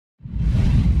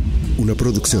una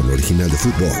producción original de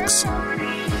Footbox.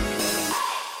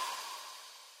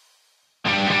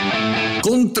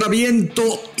 Contra viento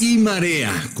y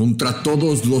marea, contra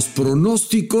todos los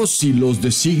pronósticos y los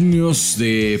designios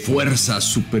de fuerzas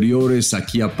superiores,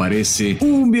 aquí aparece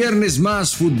un viernes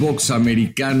más Footbox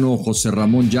americano. José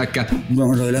Ramón Yaca.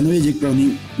 Bueno, lo de la novia de Jake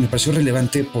Browning me pareció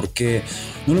relevante porque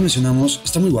no lo mencionamos.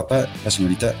 Está muy guapa la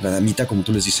señorita, la damita, como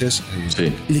tú les dices.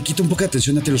 Sí. Le quita un poco de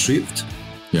atención a Taylor Swift.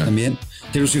 Yeah. También.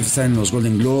 Taylor Swift está en los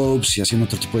Golden Globes y haciendo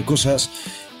otro tipo de cosas.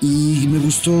 Y me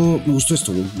gustó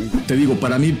esto, güey. Te digo,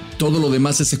 para mí todo lo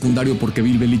demás es secundario porque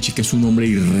Bill Belichick es un hombre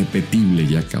irrepetible,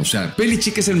 Yaca. O sea,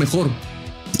 Belichick es el mejor.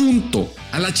 Punto.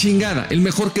 A la chingada. El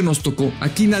mejor que nos tocó.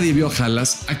 Aquí nadie vio a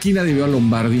Halas. Aquí nadie vio a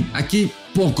Lombardi. Aquí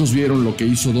pocos vieron lo que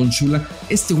hizo Don Shula.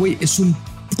 Este güey es un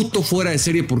puto fuera de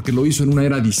serie porque lo hizo en una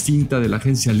era distinta de la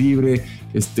agencia libre,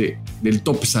 del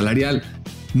tope salarial.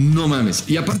 No mames.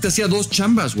 Y aparte hacía dos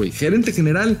chambas, güey. Gerente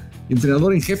general,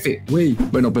 entrenador en jefe, güey.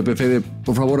 Bueno, Pepe Fede,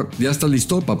 por favor, ¿ya estás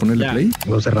listo para ponerle play?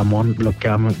 José Ramón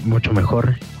bloquea mucho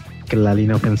mejor que la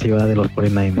línea ofensiva de los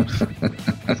 49ers.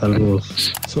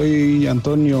 Saludos. Soy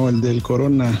Antonio, el del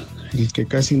Corona, el que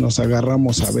casi nos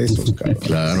agarramos a besos, cabrón.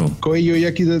 Claro. Coello, ya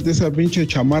aquí desde esa pinche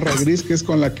chamarra gris que es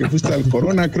con la que fuiste al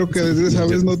Corona, creo que desde esa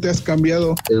vez no te has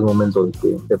cambiado. Es el momento de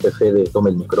que Pepe Fede tome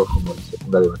el micrófono y se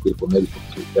ponga a debatir con él,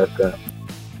 porque ya acá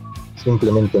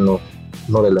simplemente no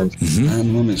de lancha. Ah,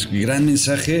 no mames, gran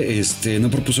mensaje.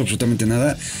 No propuso absolutamente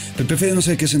nada. Pepe Fede no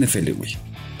sabe qué es NFL, güey.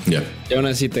 Ya. Y aún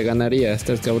así te ganaría,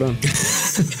 estás cabrón.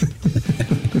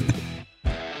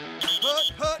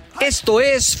 Esto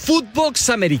es Footbox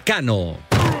Americano,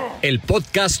 el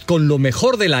podcast con lo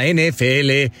mejor de la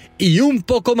NFL y un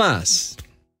poco más.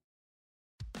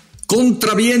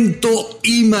 Contra viento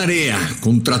y marea,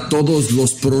 contra todos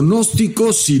los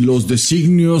pronósticos y los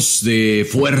designios de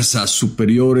fuerzas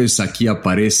superiores, aquí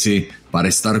aparece para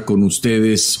estar con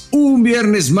ustedes un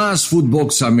viernes más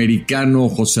Footbox americano.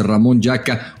 José Ramón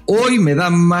Yaca. Hoy me da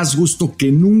más gusto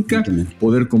que nunca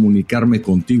poder comunicarme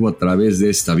contigo a través de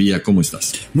esta vía. ¿Cómo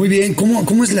estás? Muy bien.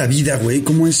 ¿Cómo es la vida, güey?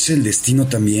 ¿Cómo es el destino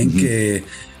también? Que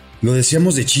lo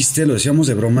decíamos de chiste, lo decíamos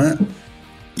de broma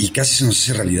y casi se nos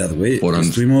hace realidad, güey.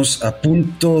 Estuvimos a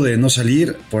punto de no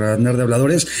salir por andar de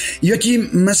habladores. Y yo aquí,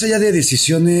 más allá de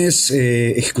decisiones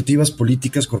ejecutivas,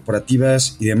 políticas,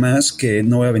 corporativas y demás, que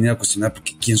no voy a venir a cuestionar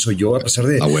porque quién soy yo, a pesar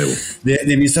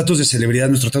de mi estatus de celebridad,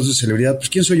 nuestro estatus de celebridad, pues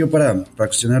quién soy yo para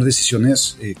cuestionar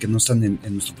decisiones que no están en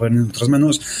nuestro poder, en nuestras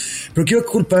manos. Pero quiero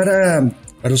culpar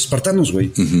a los espartanos,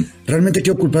 güey. Realmente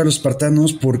quiero culpar a los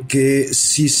espartanos porque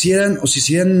si hicieran o si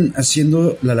siguen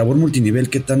haciendo la labor multinivel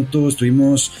que tanto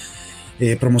estuvimos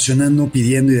promocionando,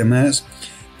 pidiendo y demás,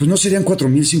 pues no serían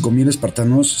 4,000, 5,000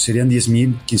 espartanos, serían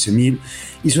 10,000, 15,000.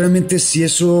 Y solamente si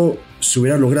eso se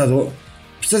hubiera logrado,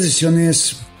 estas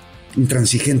decisiones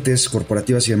intransigentes,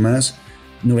 corporativas y demás,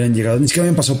 no hubieran llegado, ni siquiera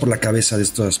habían pasado por la cabeza de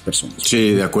estas personas. Sí,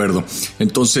 de acuerdo.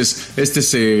 Entonces, es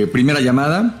primera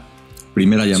llamada.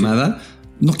 Sí.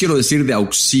 No quiero decir de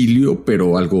auxilio,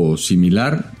 pero algo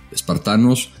similar.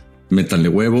 Espartanos, métanle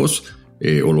huevos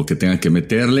o lo que tengan que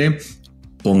meterle.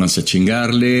 Pónganse a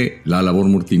chingarle. La labor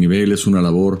multinivel es una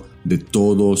labor de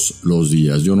todos los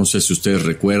días. Yo no sé si ustedes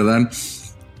recuerdan,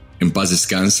 en paz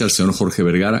descanse, al señor Jorge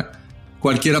Vergara.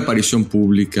 Cualquier aparición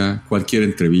pública, cualquier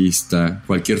entrevista,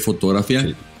 cualquier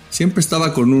fotografía, siempre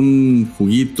estaba con un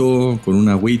juguito, con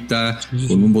una agüita,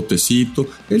 con un botecito.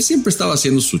 Él siempre estaba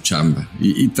haciendo su chamba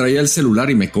y traía el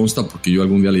celular, y me consta porque yo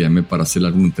algún día le llamé para hacerle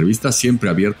alguna entrevista, siempre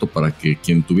abierto para que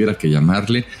quien tuviera que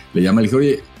llamarle, le llama y le dije: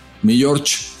 oye, mi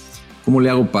George, ¿cómo le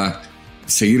hago para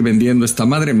seguir vendiendo esta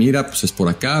madre? Mira, pues es por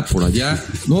acá, por allá.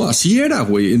 No, así era,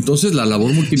 güey. Entonces la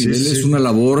labor multinivel es una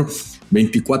labor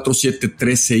 24/7,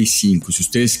 365. Si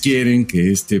ustedes quieren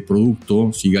que este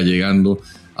producto siga llegando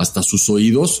hasta sus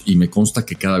oídos, y me consta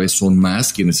que cada vez son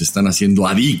más quienes están haciendo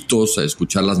adictos a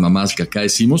escuchar las mamás que acá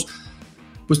decimos,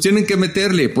 pues tienen que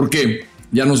meterle, porque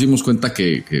ya nos dimos cuenta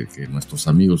que nuestros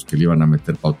amigos que le iban a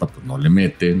meter pauta, pues no le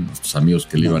meten. Nuestros amigos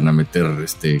que le iban a meter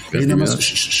creatividad.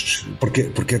 Más,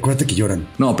 porque acuérdate que lloran.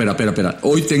 No, espera.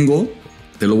 Hoy tengo,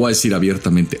 te lo voy a decir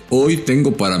abiertamente, hoy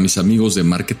tengo para mis amigos de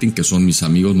marketing, que son mis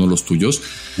amigos, no los tuyos,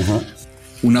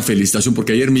 una felicitación,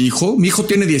 porque ayer mi hijo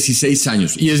tiene 16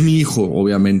 años y es mi hijo,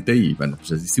 obviamente, y bueno, pues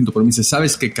es distinto, pero me dice: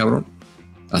 ¿sabes qué, cabrón?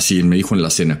 Así me dijo en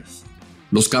la cena: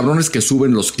 los cabrones que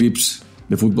suben los clips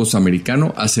de fútbol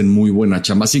americano hacen muy buena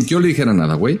chamba, sin que yo le dijera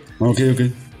nada, güey. Ok.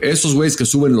 Esos güeyes que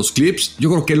suben los clips, yo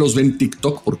creo que los ven en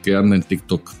TikTok, porque anda en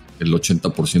TikTok el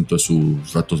 80% de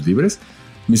sus ratos libres.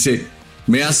 Me dice: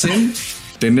 me hacen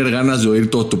tener ganas de oír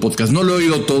todo tu podcast. No lo he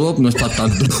oído todo, no es para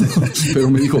tanto,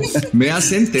 pero me dijo: me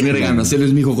hacen tener ganas. Él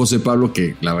es mi hijo José Pablo,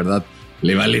 que la verdad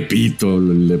le vale pito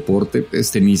el deporte,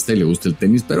 es tenista y le gusta el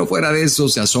tenis, pero fuera de eso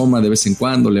se asoma de vez en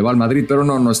cuando, le va al Madrid, pero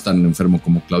no es tan enfermo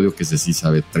como Claudio, que ese sí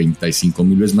sabe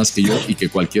 35,000 veces más que yo y que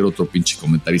cualquier otro pinche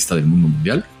comentarista del mundo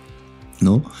mundial,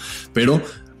 ¿no? Pero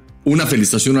una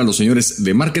felicitación a los señores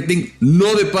de marketing,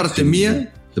 no de parte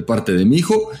mía, de parte de mi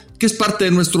hijo, que es parte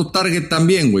de nuestro target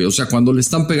también, güey. O sea, cuando le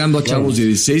están pegando a chavos de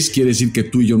 16, quiere decir que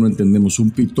tú y yo no entendemos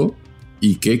un pito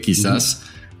y que quizás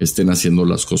estén haciendo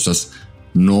las cosas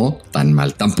no tan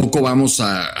mal. Tampoco vamos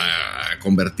a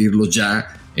convertirlos ya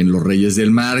en los reyes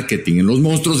del marketing, en los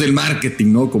monstruos del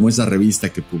marketing, ¿no? Como esa revista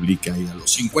que publica ahí a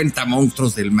los 50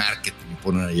 monstruos del marketing y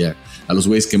ponen allá a los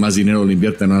güeyes que más dinero le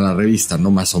invierten a la revista,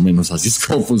 ¿no? Más o menos así es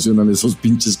como funcionan esos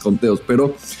pinches conteos.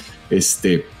 Pero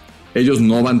ellos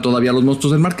no van todavía a los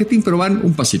monstruos del marketing, pero van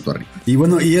un pasito arriba. Y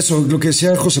bueno, y eso, lo que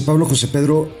decía José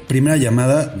Pedro, primera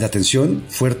llamada de atención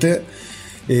fuerte.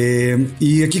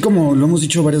 Y aquí, como lo hemos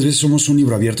dicho varias veces, somos un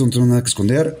libro abierto, no tenemos nada que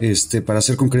esconder. Para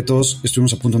ser concretos,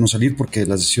 estuvimos a punto de no salir porque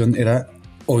la decisión era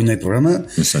hoy no hay programa.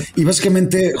 Exacto. Y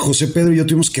básicamente José Pedro y yo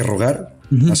tuvimos que rogar,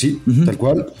 así, tal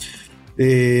cual.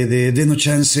 Denos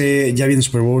chance, ya viene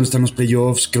Super Bowl, están los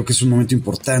playoffs, creo que es un momento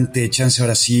importante, chance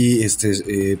ahora sí,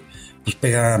 pues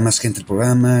pega más gente el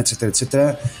programa, etcétera,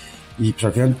 etcétera. Y pues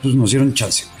al final pues nos dieron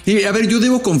chance. Sí, a ver, yo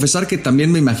debo confesar que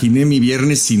también me imaginé mi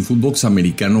viernes sin fútbol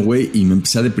americano, güey, y me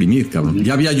empecé a deprimir, cabrón.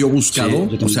 Ya había yo buscado,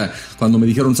 o sea, cuando me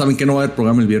dijeron, ¿saben que no va a haber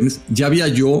programa el viernes? Ya había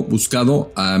yo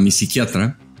buscado a mi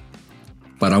psiquiatra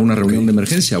para una reunión de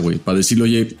emergencia, güey, para decirle,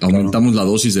 oye, aumentamos la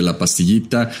dosis de la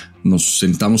pastillita, nos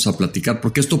sentamos a platicar,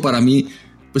 porque esto para mí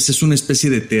pues es una especie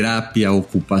de terapia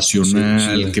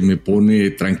ocupacional que me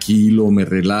pone tranquilo, me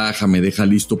relaja, me deja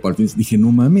listo para el fin. Dije,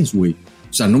 no mames, güey.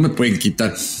 O sea, no me pueden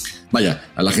quitar. Vaya,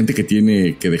 a la gente que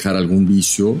tiene que dejar algún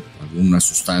vicio, alguna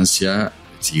sustancia,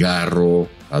 el cigarro,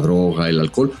 la droga, el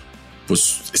alcohol,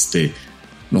 pues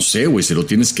no sé, güey, se lo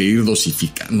tienes que ir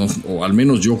dosificando, o al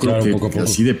menos yo creo que poco.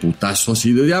 Así de putazo,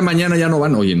 así de ya mañana ya no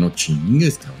van. Oye, no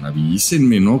chingues, cabrón,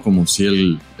 avísenme, ¿no? Como si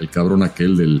el cabrón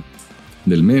aquel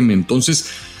del meme. Entonces,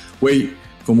 güey,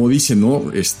 como dice,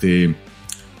 ¿no?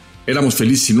 Éramos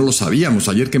felices y no lo sabíamos.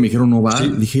 Ayer que me dijeron no va,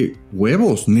 dije,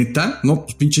 huevos, neta, no,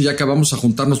 pues pinche, ya acabamos a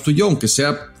juntarnos tú y yo, aunque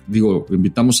sea, digo,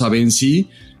 invitamos a Benzi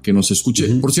que nos escuche.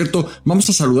 Por cierto, vamos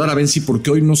a saludar a Benzi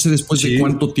porque hoy no sé después de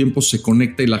cuánto tiempo se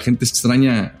conecta y la gente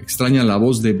extraña la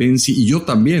voz de Benzi, y yo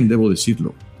también, debo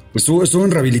decirlo. Pues estuvo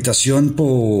en rehabilitación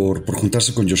por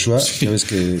juntarse con Joshua. Ya ves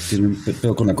que tiene un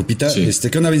pedo con la copita.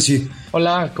 ¿Qué onda, Benzi?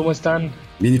 Hola, ¿cómo están?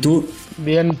 Bien, ¿y tú?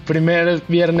 Bien, primer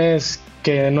viernes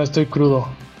que no estoy crudo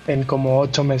en como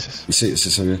 8 meses. Sí, se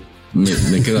sabía.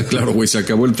 Me queda claro, güey. Se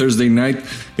acabó el Thursday night.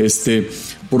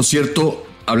 Por cierto,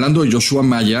 hablando de Joshua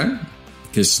Maya,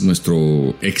 que es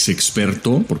nuestro ex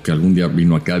experto, porque algún día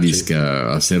vino acá dizque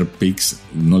a hacer picks,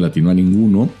 no le atinó a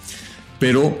ninguno,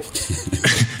 pero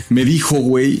me dijo,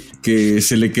 güey, que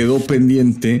se le quedó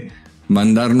pendiente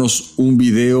mandarnos un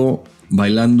video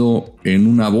bailando en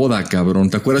una boda,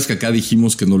 cabrón. ¿Te acuerdas que acá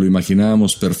dijimos que nos lo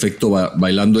imaginábamos perfecto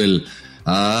bailando el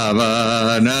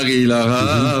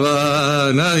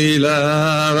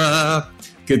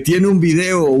que tiene un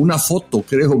video, una foto,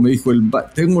 creo, me dijo,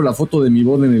 tengo la foto de mi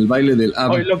boda en el baile del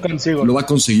ABBA. Hoy lo consigo. Lo va a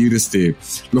conseguir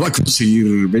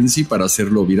Benzi para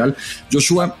hacerlo viral.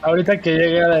 Joshua. Ahorita que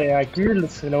llegue de aquí,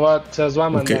 se los va a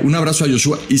mandar. Okay, un abrazo a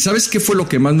Joshua. ¿Y sabes qué fue lo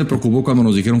que más me preocupó cuando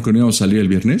nos dijeron que no íbamos a salir el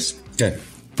viernes?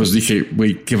 ¿Qué? Pues dije,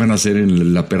 güey, ¿qué van a hacer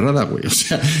en la perrada, güey? O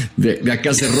sea, de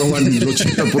acá se roban el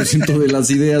 80% de las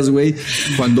ideas, güey.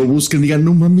 Cuando busquen, digan,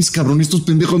 no mames, cabrón, estos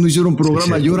pendejos no hicieron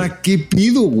programa. ¿Y ahora qué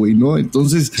pido, güey? ¿No?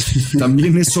 Entonces,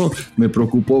 también eso me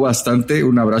preocupó bastante.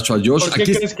 Un abrazo a Josh. ¿Por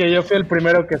qué crees que yo fui el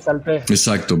primero que salté?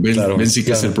 Exacto. Benzi,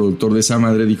 que es el productor de esa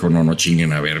madre, dijo, no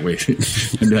chinguen, a ver, güey.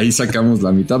 De ahí sacamos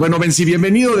la mitad. Bueno, Benzi,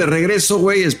 bienvenido de regreso,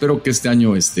 güey. Espero que este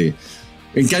año, ¿en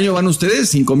qué año van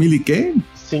ustedes? ¿5,000 y qué?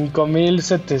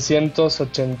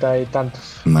 5,780 y tantos.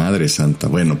 Madre santa.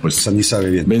 Bueno, pues ni sabe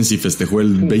bien. Benzi festejó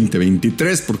el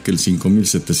 2023 porque el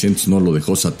 5,700 no lo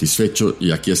dejó satisfecho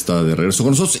y aquí está de regreso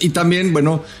con nosotros. Y también,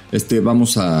 bueno,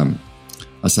 vamos a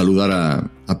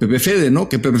saludar a Pepe Fede, ¿no?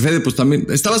 Que Pepe Fede, pues también.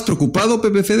 ¿Estabas preocupado,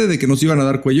 Pepe Fede, de que nos iban a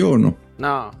dar cuello o no?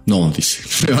 No. No, dice.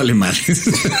 Me vale madre.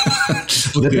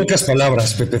 De pocas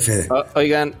palabras, Pepe Fede.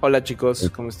 Oigan, hola chicos,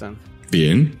 ¿cómo están?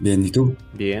 Bien. Bien, ¿y tú?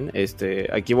 Bien,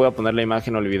 aquí voy a poner la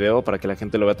imagen o el video para que la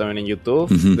gente lo vea también en YouTube,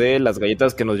 de las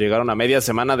galletas que nos llegaron a media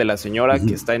semana de la señora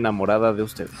que está enamorada de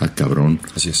usted. Ah, cabrón.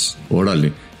 Así es.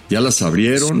 Órale. Ya las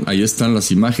abrieron, ahí están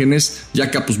las imágenes.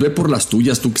 Yaca, pues ve por las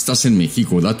tuyas, tú que estás en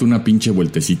México. Date una pinche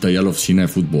vueltecita allá a la oficina de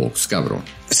Footbox, cabrón.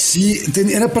 Sí,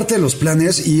 era parte de los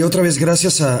planes. Y otra vez,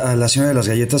 gracias a la señora de las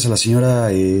galletas, a la señora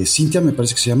Cintia, me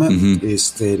parece que se llama,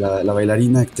 la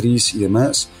bailarina, actriz y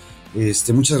demás.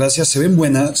 Muchas gracias, se ven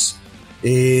buenas.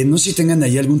 No sé si tengan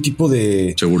ahí algún tipo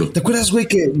de... Seguro. ¿Te acuerdas, güey,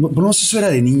 que, no sé, eso era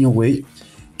de niño, güey,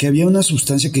 que había una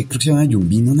sustancia que creo que se llama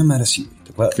yumbina, una madre así,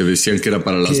 ¿te acuerdas? Que decían que era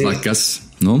para las vacas,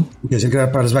 ¿no? Que decían que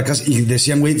era para las vacas y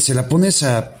decían, güey, se la pones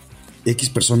a X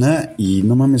persona y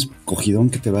no mames, cogidón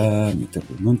que te va a meter,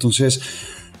 güey, ¿no? Entonces,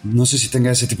 no sé si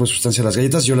tenga ese tipo de sustancia las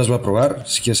galletas, yo las voy a probar,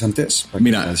 si quieres antes,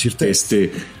 para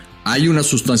decirte. Hay una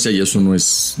sustancia y eso no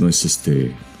es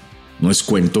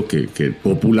cuento, que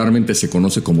popularmente se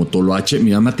conoce como toloache. Mi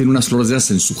mamá tiene unas flores de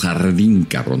esas en su jardín,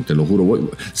 cabrón, te lo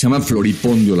juro. Se llama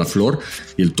floripondio la flor,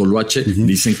 y el toloache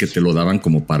dicen que te lo daban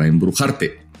como para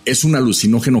embrujarte. Es un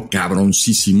alucinógeno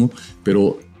cabroncísimo,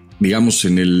 pero digamos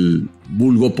en el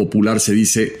vulgo popular se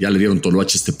dice, ya le dieron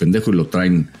toloache a este pendejo y lo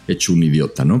traen hecho un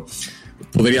idiota, ¿no?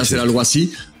 Podría ser algo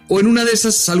así. O en una de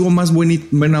esas algo más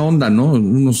buena onda, ¿no?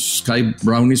 Unos Sky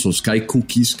Brownies o Sky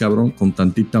Cookies, cabrón, con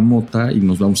tantita mota y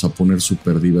nos vamos a poner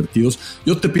súper divertidos.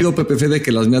 Yo te pido, Pepe Fede,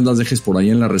 que las mías las dejes por ahí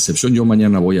en la recepción. Yo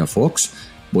mañana voy a Fox.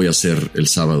 Voy a hacer el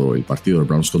sábado el partido de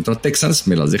Browns contra Texans.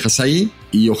 Me las dejas ahí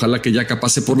y ojalá que Yaca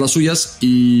pase por las suyas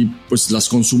y pues las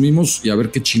consumimos y a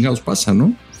ver qué chingados pasa,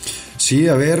 ¿no? Sí,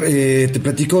 a ver, te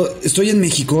platico. Estoy en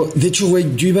México. De hecho, güey,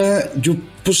 yo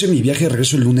puse mi viaje de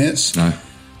regreso el lunes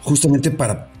justamente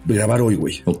para grabar hoy,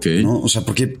 güey. Ok. ¿No? O sea,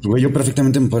 porque, güey, yo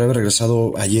perfectamente me podría haber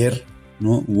regresado ayer,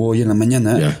 ¿no? O hoy en la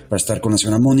mañana para estar con la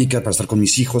señora Mónica, para estar con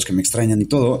mis hijos que me extrañan y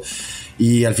todo.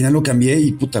 Y al final lo cambié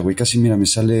y puta, güey, casi, mira, me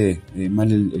sale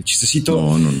mal el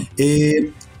chistecito. No.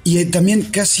 Y también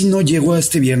casi no llego a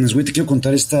este viernes, güey. Te quiero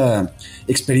contar esta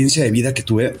experiencia de vida que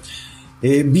tuve.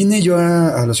 Vine yo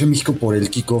a la Ciudad de México por el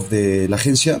kickoff de la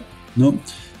agencia, ¿no?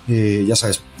 Ya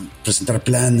sabes, presentar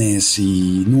planes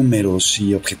y números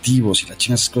y objetivos y las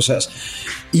chingas cosas.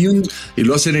 ¿Y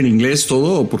lo hacen en inglés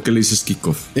todo o por qué le dices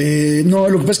kickoff? No,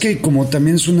 lo que pasa es que como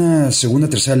también es una segunda,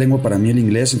 tercera lengua para mí el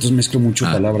inglés, entonces mezclo mucho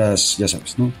palabras, ya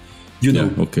sabes, ¿no?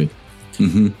 Ok.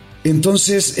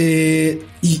 Entonces,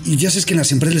 y ya sabes que en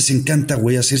las empresas les encanta,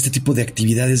 güey, hacer este tipo de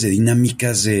actividades, de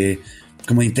dinámicas,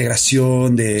 como de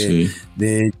integración, de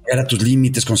llegar a tus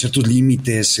límites, conocer tus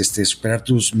límites, superar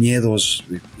tus miedos,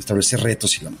 establecer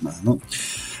retos y la mamada, ¿no?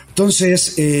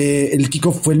 Entonces, el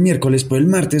kickoff fue el miércoles, pero el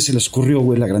martes se les ocurrió,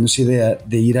 güey, la grandiosa idea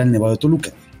de ir al Nevado de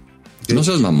Toluca. ¿Okay? No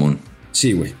seas mamón.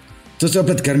 Sí, güey. Entonces te voy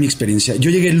a platicar mi experiencia. Yo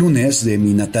llegué el lunes de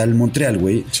mi natal Montreal,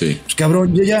 güey. Sí. Pues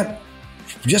cabrón, yo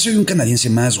ya soy un canadiense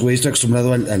más, güey. Estoy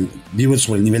acostumbrado al vivo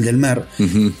sobre el nivel del mar.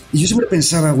 Y yo siempre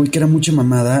pensaba, güey, que era mucha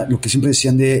mamada lo que siempre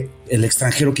decían de el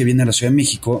extranjero que viene a la Ciudad de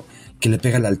México, que le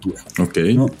pega la altura. Ok.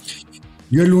 ¿No?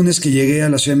 Yo el lunes que llegué a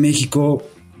la Ciudad de México,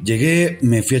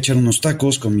 me fui a echar unos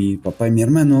tacos con mi papá y mi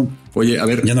hermano. Oye, a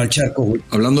ver. Ya no al charco, güey.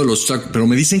 Hablando de los tacos, pero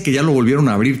me dicen que ya lo volvieron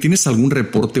a abrir. ¿Tienes algún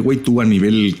reporte, güey, tú a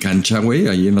nivel cancha, güey,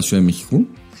 ahí en la Ciudad de México?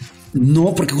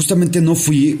 No, porque justamente no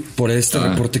fui por este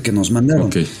reporte que nos mandaron.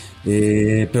 Ok.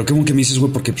 Pero qué bueno que me dices,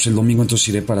 güey, porque pues el domingo entonces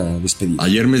iré para despedir.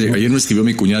 Ayer me escribió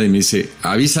mi cuñada y me dice,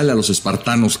 avísale a los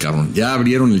espartanos, cabrón, ya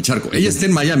abrieron el charco. Ella está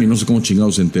en Miami, no sé cómo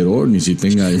chingados se enteró, ni si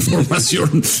tenga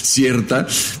información cierta,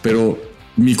 pero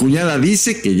mi cuñada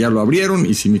dice que ya lo abrieron,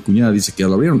 y si mi cuñada dice que ya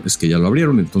lo abrieron, es que ya lo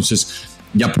abrieron. Entonces,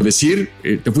 ya puedes ir,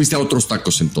 te fuiste a otros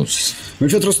tacos entonces. Me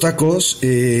fui a otros tacos,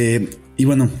 y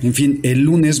bueno, en fin, el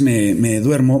lunes me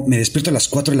duermo, me despierto a las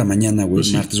 4 de la mañana, güey,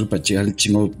 pues martes, güey, para llegar al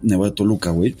chingo Nevado de Toluca,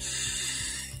 güey.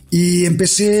 Y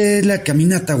empecé la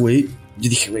caminata, güey. Yo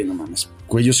dije, güey, no mames,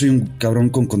 güey, yo soy un cabrón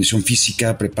con condición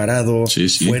física, preparado,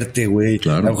 fuerte, güey.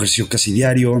 Claro. Hago ejercicio casi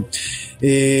diario.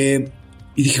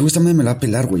 Y dije, güey, esta madre me la va a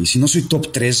pelar, güey. Si no soy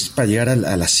top 3 para llegar a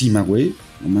la cima, güey,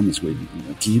 no mames, güey,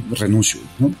 aquí renuncio,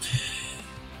 ¿no?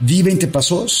 Di 20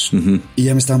 pasos y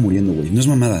ya me estaba muriendo, güey. No es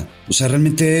mamada. O sea,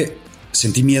 realmente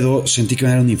sentí miedo, sentí que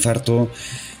me era un infarto.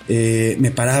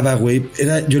 Me paraba, güey.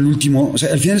 Era yo el último. O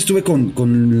sea, al final estuve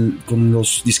con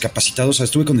los discapacitados. O sea,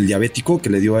 estuve con el diabético que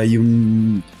le dio ahí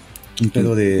un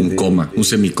pedo un coma, un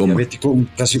semicoma. Diabético,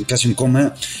 casi un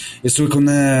coma. Estuve con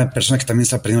una persona que también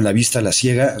estaba perdiendo la vista, la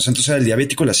ciega. O sea, entonces era el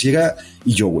diabético, la ciega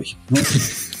y yo, güey, ¿no?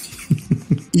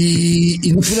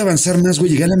 y no pude avanzar más,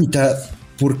 güey. Llegué a la mitad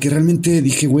porque realmente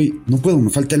dije, güey, no puedo,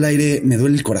 me falta el aire, me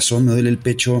duele el corazón, me duele el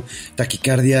pecho,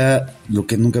 taquicardia, lo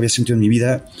que nunca había sentido en mi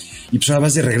vida. Y pues ahora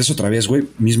vas de regreso otra vez, güey,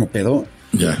 mismo pedo.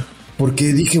 Ya.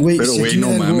 Porque dije, güey... Pero, güey, no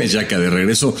mames, ya que de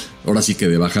regreso, ahora sí que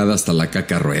de bajada hasta la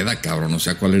caca rueda, cabrón. O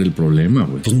sea, ¿cuál era el problema,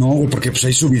 güey? Pues no, güey, porque pues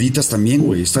hay subiditas también,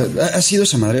 güey. ¿Ha sido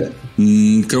esa madre?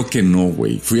 Creo que no,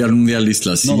 güey. Fui al Mundial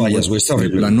Isla así. No vayas, güey, está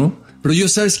horrible. De plano. Pero yo,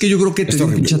 ¿sabes qué? Yo creo que tenía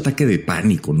un pinche ataque de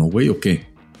pánico, ¿no, güey? ¿O qué?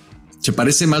 Se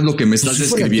parece más lo que me estás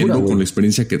describiendo altura, con la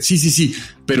experiencia que... Sí.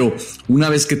 Pero una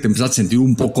vez que te empezaste a sentir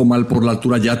un poco mal por la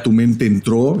altura, ya tu mente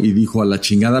entró y dijo, a la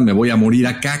chingada, me voy a morir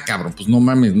acá, cabrón. Pues no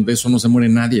mames, de eso no se muere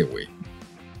nadie, güey.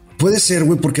 Puede ser,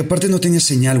 güey, porque aparte no tenía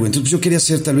señal, güey. Entonces yo quería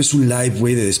hacer tal vez un live,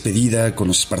 güey, de despedida con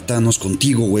los espartanos,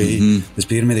 contigo, güey.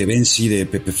 Despedirme de Benzi, de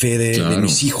Pepe Fede, de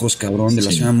mis hijos, cabrón, de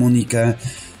la señora Mónica.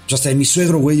 Pues hasta de mi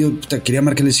suegro, güey. Yo quería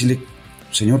marcarle y decirle,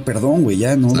 señor, perdón, güey,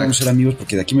 ya no vamos a ser amigos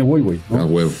porque de aquí me voy, güey, ¿no? Ah,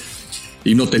 huevo.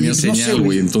 Y no tenía señal,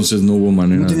 güey, entonces no hubo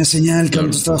manera. No tenía señal,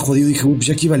 claro. Estaba jodido. Dije, pues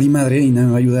ya aquí valí madre y nadie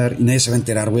me va a ayudar y nadie se va a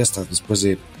enterar, güey, hasta después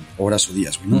de horas o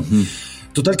días, güey, ¿no?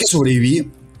 Total que sobreviví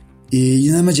y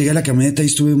nada más llegué a la camioneta y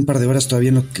estuve un par de horas todavía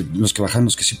en los que bajaron,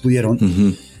 los que sí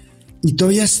pudieron. Y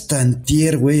todavía hasta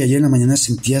antier, güey, ayer en la mañana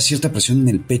sentía cierta presión en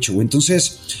el pecho, güey.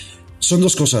 Entonces, son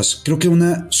dos cosas. Creo que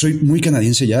una, soy muy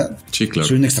canadiense ya. Sí, claro.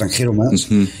 Soy un extranjero más.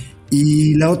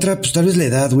 Y la otra, pues tal vez la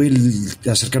edad, güey,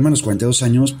 acercarme a los 42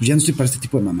 años, pues ya no estoy para este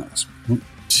tipo de mamadas, ¿no?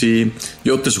 Sí,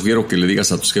 yo te sugiero que le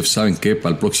digas a tus jefes, ¿saben qué?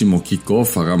 Para el próximo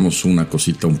kickoff hagamos una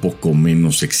cosita un poco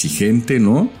menos exigente,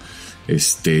 ¿no?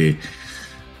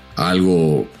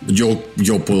 Algo, yo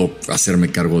puedo hacerme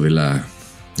cargo de la,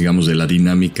 digamos, de la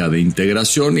dinámica de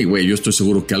integración y, güey, yo estoy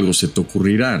seguro que algo se te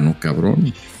ocurrirá, ¿no,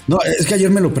 cabrón? No, es que ayer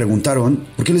me lo preguntaron,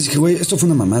 porque les dije, güey, esto fue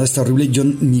una mamada, está horrible. Yo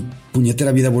ni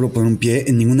puñetera vida vuelvo a poner un pie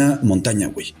en ninguna montaña,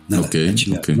 güey. Nada,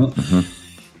 chingada, ¿no?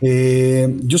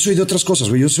 Yo soy de otras cosas,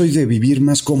 güey. Yo soy de vivir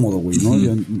más cómodo, güey, ¿no?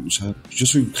 Yo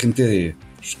soy gente de,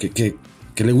 pues,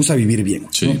 que le gusta vivir bien,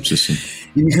 sí, ¿no? Sí.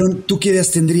 Y me dijeron, ¿tú qué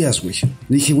ideas tendrías, güey?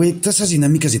 Le dije, güey, todas esas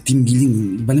dinámicas de team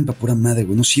building valen para pura madre,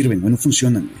 güey. No sirven, güey, no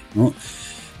funcionan, güey, ¿no?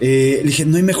 Le dije,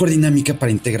 no hay mejor dinámica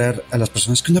para integrar a las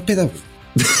personas que una peda, güey.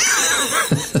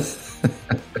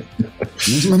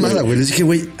 No es mamada, güey. Les dije,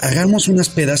 güey, hagamos unas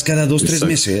pedas cada 2-3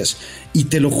 meses y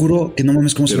te lo juro que no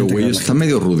mames cómo se va a integrar. Pero, güey, está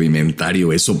medio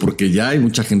rudimentario eso, porque ya hay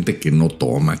mucha gente que no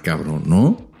toma, cabrón,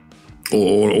 ¿no?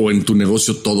 O en tu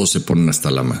negocio todos se ponen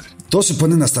hasta la madre. Todos se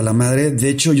ponen hasta la madre. De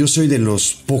hecho, yo soy de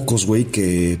los pocos, güey,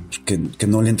 que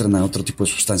no le entran a otro tipo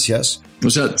de sustancias. O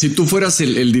sea, si tú fueras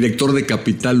el director de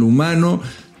capital humano,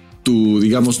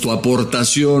 tu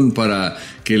aportación para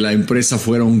que la empresa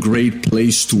fuera un great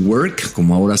place to work,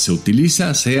 como ahora se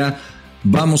utiliza, sea,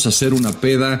 vamos a hacer una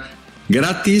peda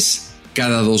gratis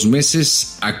cada 2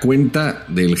 meses a cuenta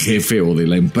del jefe o de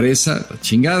la empresa, la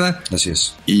chingada. Así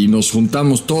es. Y nos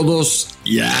juntamos todos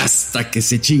y hasta que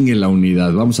se chingue la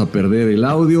unidad. Vamos a perder el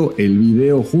audio, el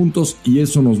video juntos y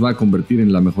eso nos va a convertir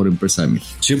en la mejor empresa de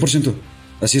México. 100%.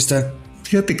 Así está.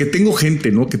 Fíjate que tengo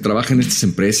gente, ¿no? Que trabaja en estas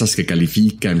empresas, que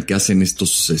califican, que hacen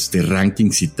estos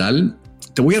rankings y tal.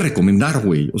 Te voy a recomendar,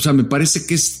 güey. O sea, me parece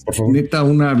que es neta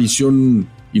una visión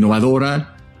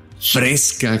innovadora,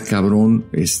 fresca, cabrón.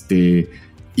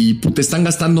 Y te están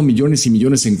gastando millones y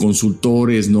millones en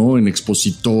consultores, ¿no? En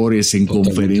expositores, en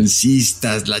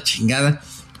conferencistas, la chingada.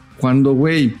 Cuando,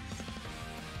 güey,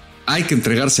 hay que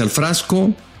entregarse al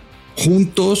frasco,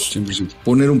 juntos, 100%.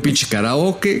 Poner un pinche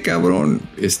karaoke, cabrón,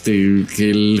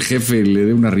 que el jefe le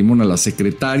dé una rimón a la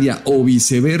secretaria o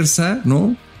viceversa,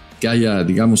 ¿no? Que haya,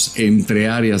 digamos, entre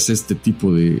áreas este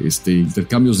tipo de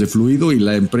intercambios de fluido y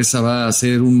la empresa va a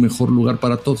ser un mejor lugar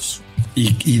para todos.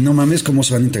 Y no mames cómo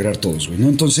se van a integrar todos, güey, ¿no?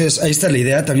 Entonces, ahí está la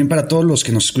idea también para todos los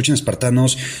que nos escuchen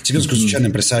espartanos, si nos escuchan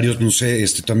empresarios, no sé,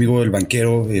 tu amigo el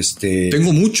banquero,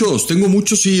 Tengo muchos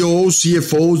CEOs,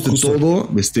 CFOs, de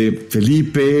todo,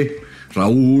 Felipe,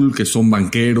 Raúl, que son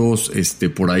banqueros,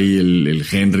 por ahí el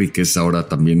Henry, que es ahora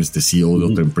también CEO de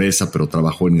otra empresa, pero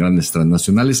trabajó en grandes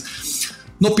transnacionales.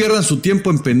 No pierdan su tiempo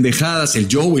en pendejadas. El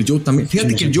Joe también.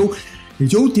 Fíjate que el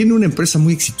Joe tiene una empresa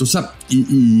muy exitosa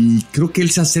y creo que él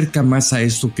se acerca más a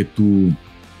esto que tú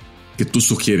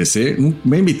sugieres, ¿eh?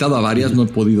 Me ha invitado a varias, no he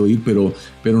podido ir, pero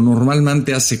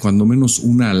normalmente hace cuando menos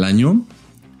una al año,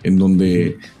 en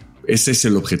donde ese es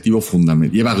el objetivo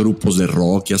fundamental. Lleva grupos de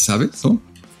rock, ya sabes, ¿no?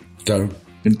 Claro.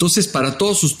 Entonces, para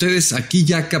todos ustedes, aquí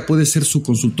Yaka puede ser su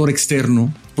consultor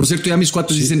externo. Por cierto, ya mis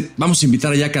cuates dicen, vamos a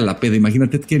invitar a Yaka a la peda.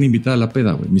 Imagínate, te quieren invitar a la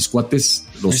peda, güey. Mis cuates,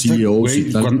 los CEOs wey,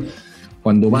 y tal.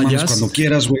 Cuando vayas, cuando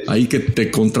quieras, güey. Ahí que te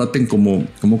contraten como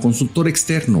consultor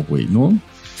externo, güey, ¿no?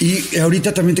 Y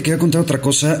ahorita también te quería contar otra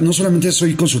cosa. No solamente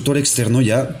soy consultor externo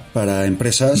ya para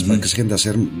empresas, para que se dejen de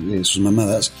hacer sus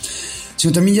mamadas,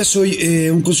 sino también ya soy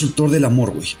un consultor del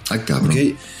amor, güey. Ah, cabrón.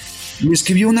 ¿Okay? Me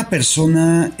escribió una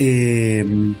persona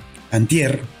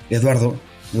antier, Eduardo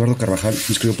Carvajal,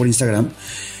 me escribió por Instagram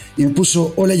y me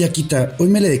puso: hola Yaquita, hoy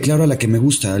me le declaro a la que me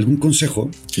gusta, ¿algún consejo?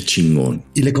 Qué chingón.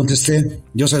 Y le contesté,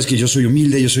 yo sabes que yo soy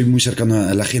humilde, yo soy muy cercano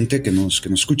a la gente que nos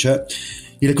escucha,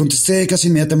 y le contesté casi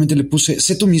inmediatamente, le puse: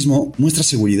 sé tú mismo, muestra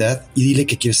seguridad y dile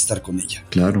que quieres estar con ella.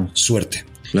 Claro. Suerte.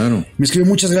 Claro. Me escribió: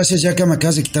 muchas gracias, Yaca, me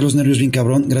acabas de quitar los nervios bien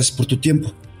cabrón, gracias por tu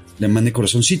tiempo. Le mandé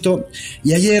corazoncito,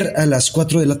 y ayer a las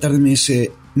 4 de la tarde me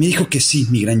dijo que sí,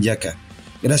 mi gran Yaca.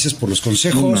 Gracias por los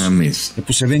consejos. No mames. Le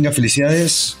puse: venga,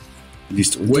 felicidades.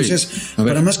 Listo. Entonces,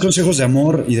 para más consejos de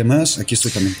amor y demás, aquí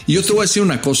estoy también. Y yo te voy a decir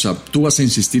una cosa. Tú vas a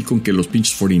insistir con que los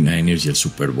pinches 49ers y el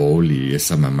Super Bowl y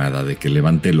esa mamada de que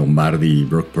levante Lombardi,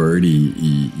 Brock Purdy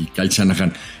y Kyle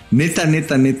Shanahan. Neta,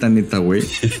 güey.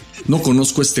 No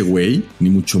conozco a este güey, ni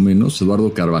mucho menos,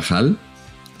 Eduardo Carvajal.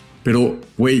 Pero,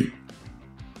 güey,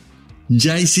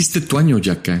 ya hiciste tu año,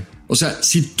 Yaca. O sea,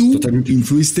 si tú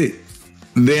influiste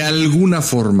de alguna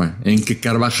forma en que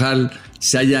Carvajal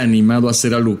se haya animado a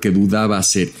hacer algo que dudaba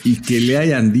hacer y que le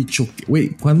hayan dicho que, güey,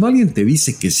 cuando alguien te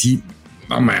dice que sí,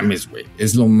 no mames, güey,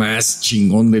 es lo más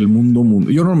chingón del mundo.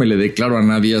 Yo no me le declaro a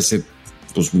nadie hace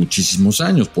pues muchísimos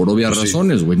años, por obvias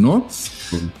razones, güey, ¿no?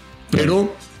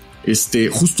 Pero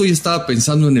justo yo estaba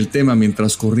pensando en el tema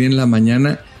mientras corría en la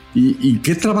mañana y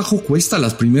qué trabajo cuesta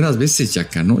las primeras veces,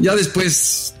 Yaca, ¿no? Ya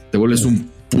después te vuelves un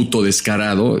puto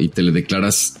descarado y te le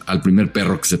declaras al primer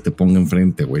perro que se te ponga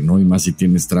enfrente, güey, ¿no? Y más si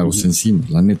tienes tragos encima,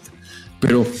 la neta.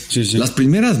 Pero las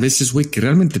primeras veces, güey, que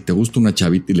realmente te gusta una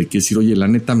chavita y le quieres decir: oye, la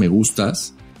neta me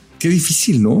gustas, qué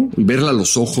difícil, ¿no? Y verla a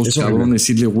los ojos, eso, cabrón,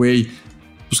 decirle: güey,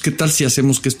 pues qué tal si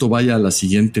hacemos que esto vaya a la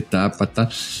siguiente etapa, tal.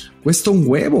 Cuesta un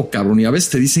huevo, cabrón, y a veces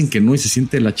te dicen que no y se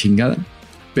siente la chingada,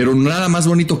 pero nada más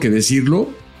bonito que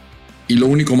decirlo. Y lo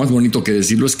único más bonito que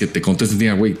decirlo es que te contesten y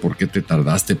digan: güey, ¿por qué te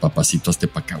tardaste, papacito? Hazte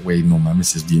para acá, güey. No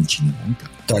mames, es bien chingón,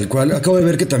 cabrón. Tal cual. Acabo de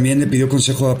ver que también le pidió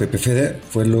consejo a Pepe Fede.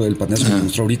 Fue el pantallazo que me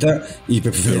mostró ahorita. Y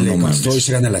Pepe Fede le contestó y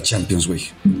se gana la Champions, güey.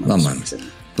 No mames.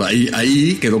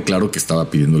 Ahí quedó claro que estaba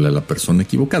pidiéndole a la persona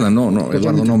equivocada. No,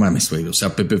 Eduardo, no mames, güey. O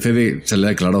sea, Pepe Fede se le ha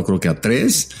declarado creo que a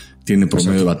 3. Tiene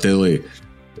promedio de bateo de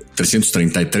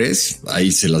 333.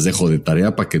 Ahí se las dejo de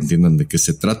tarea para que entiendan de qué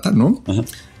se trata, ¿no? Ajá.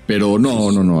 Pero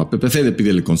no, a Pepe Fede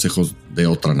pídele consejos de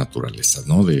otra naturaleza,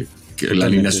 ¿no? De que la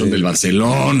alineación del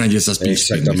Barcelona y esas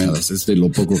pendejadas, es de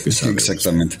lo poco que sabe.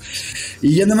 Exactamente.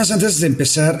 Y ya nada más antes de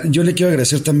empezar, yo le quiero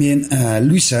agradecer también a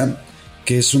Luisa,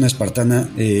 que es una espartana,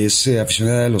 es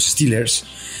aficionada a los Steelers,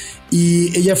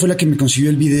 y ella fue la que me consiguió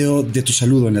el video de tu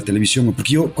saludo en la televisión,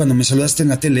 porque yo cuando me saludaste en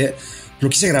la tele lo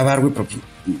quise grabar, güey, pero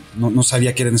no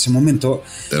sabía que era en ese momento.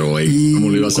 Pero, güey, ¿cómo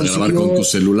lo ibas a grabar con tu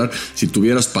celular? Si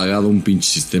tuvieras pagado un pinche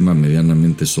sistema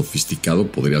medianamente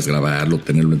sofisticado, podrías grabarlo,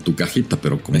 tenerlo en tu cajita,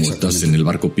 pero como estás en el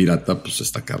barco pirata, pues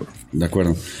está cabrón. De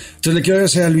acuerdo. Entonces le quiero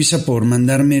agradecer a Luisa por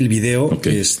mandarme el video.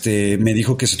 Okay. Me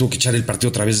dijo que se tuvo que echar el partido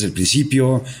otra vez desde el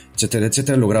principio,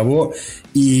 etcétera, lo grabó.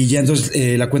 Y ya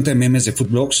entonces la cuenta de memes de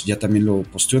Footblogs ya también lo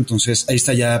posteó. Entonces ahí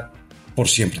está ya por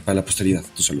siempre, para la posteridad.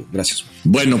 Tu salud. Gracias.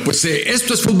 Bueno, pues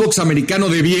esto es Footbox Americano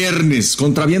de viernes.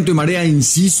 Contra viento y marea,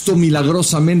 insisto,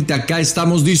 milagrosamente acá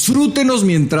estamos. Disfrútenos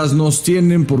mientras nos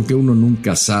tienen, porque uno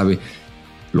nunca sabe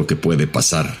lo que puede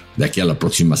pasar de aquí a la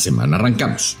próxima semana.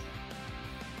 Arrancamos.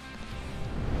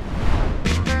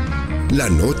 La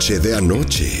noche de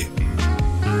anoche.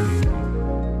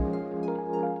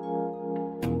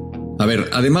 A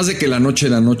ver, además de que la noche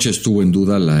de anoche estuvo en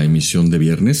duda la emisión de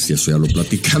viernes, y eso ya lo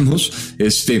platicamos,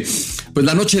 pues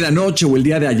la noche de anoche o el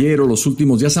día de ayer o los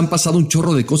últimos días han pasado un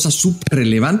chorro de cosas súper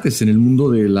relevantes en el mundo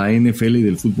de la NFL y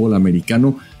del fútbol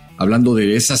americano, hablando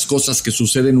de esas cosas que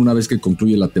suceden una vez que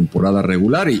concluye la temporada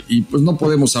regular y pues no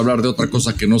podemos hablar de otra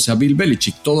cosa que no sea Bill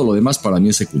Belichick. Todo lo demás para mí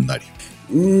es secundario.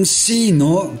 Sí,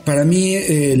 no, para mí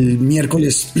el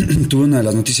miércoles tuve una de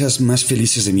las noticias más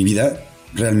felices de mi vida,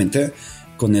 realmente,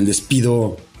 con el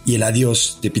despido y el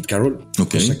adiós de Pete Carroll,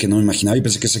 cosa que no me imaginaba, y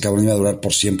pensé que ese cabrón iba a durar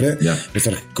por siempre,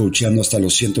 estar coacheando hasta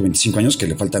los 125 años, que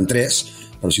le faltan 3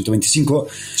 para los 125.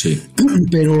 Sí.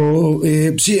 Pero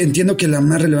sí, entiendo que la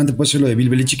más relevante puede ser lo de Bill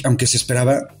Belichick, aunque se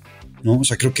esperaba, ¿no? O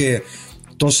sea, creo que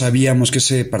todos sabíamos que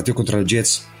ese partido contra los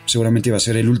Jets seguramente iba a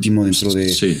ser el último dentro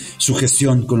de su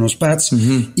gestión con los Pats.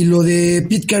 Y lo de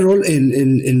Pete Carroll,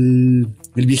 el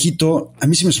viejito, a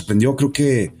mí sí me sorprendió. Creo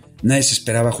que nadie se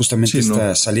esperaba justamente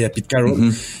esta salida de Pete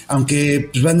Carroll,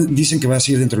 aunque pues, dicen que va a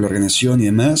seguir dentro de la organización y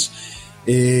demás.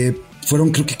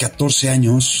 Fueron creo que 14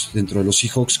 años dentro de los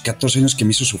Seahawks, 14 años que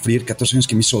me hizo sufrir, 14 años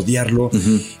que me hizo odiarlo,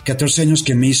 14 años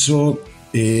que me hizo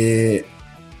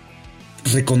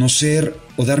reconocer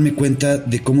o darme cuenta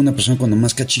de cómo una persona cuando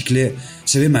masca chicle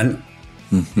se ve mal.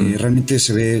 Realmente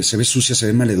se ve sucia, se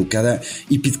ve mal educada,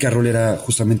 y Pete Carroll era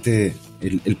justamente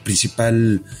el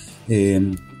principal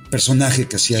personaje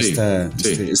que hacía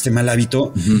este mal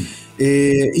hábito. Uh-huh.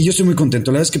 Y yo estoy muy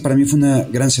contento. La verdad es que para mí fue una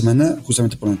gran semana,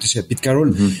 justamente por la noticia de Pete Carroll.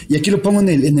 Uh-huh. Y aquí lo pongo en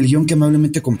el guión que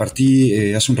amablemente compartí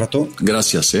hace un rato.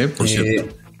 Gracias, por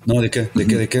cierto. No, ¿de qué?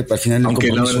 Al final, aunque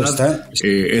la verdad,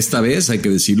 esta vez hay que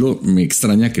decirlo, me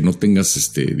extraña que no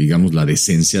tengas, digamos, la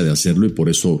decencia de hacerlo, y por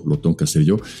eso lo tengo que hacer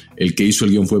yo. El que hizo el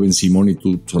guión fue Ben Simón, y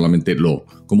tú solamente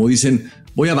como dicen,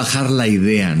 voy a bajar la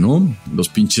idea, ¿no? Los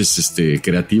pinches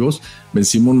creativos. Ben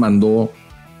Simón mandó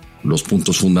los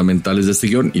puntos fundamentales de este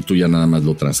guión y tú ya nada más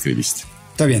lo transcribiste.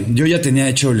 Está bien, yo ya tenía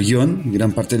hecho el guión,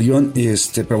 gran parte del guión,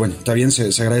 pero bueno, está bien, se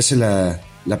agradece la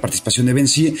participación de Ben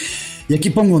C. Y aquí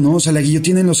pongo, ¿no? O sea, la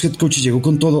guillotina en los head coaches llegó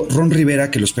con todo. Ron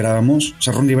Rivera, que lo esperábamos. O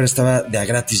sea, Ron Rivera estaba de a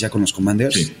gratis ya con los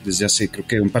Commanders desde hace, creo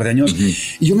que un par de años. Uh-huh.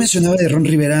 Y yo mencionaba de Ron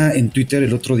Rivera en Twitter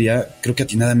el otro día, creo que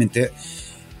atinadamente.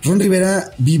 Ron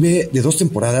Rivera vive de 2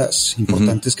 temporadas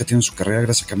importantes que ha tenido en su carrera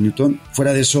gracias a Cam Newton.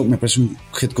 Fuera de eso, me parece un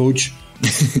head coach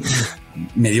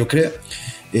mediocre.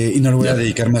 Y no le voy a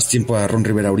dedicar más tiempo a Ron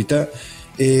Rivera ahorita.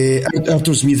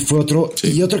 Arthur Smith fue otro.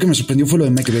 Y otro que me sorprendió fue lo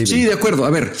de Mike Rabel. Sí, de acuerdo. A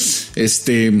ver,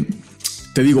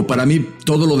 te digo, para mí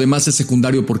todo lo demás es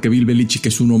secundario porque Bill Belichick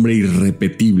es un hombre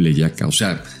irrepetible, Yaka. O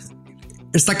sea,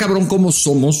 está cabrón como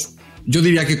somos. Yo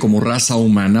diría que como raza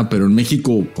humana, pero en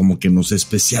México como que nos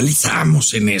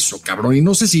especializamos en eso, cabrón. Y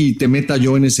no sé si te meta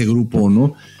yo en ese grupo o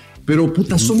no, pero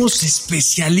puta, somos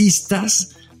especialistas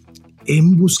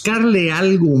en buscarle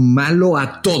algo malo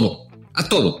a todo, a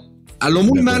todo. A lo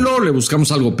muy malo le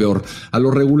buscamos algo peor, a lo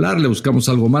regular le buscamos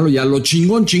algo malo, y a lo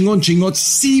chingón,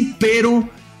 sí, pero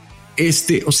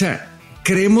o sea,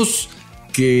 creemos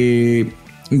que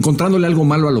encontrándole algo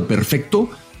malo a lo perfecto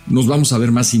nos vamos a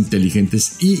ver más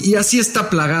inteligentes, y así está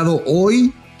plagado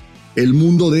hoy el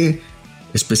mundo de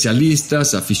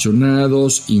especialistas,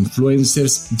 aficionados,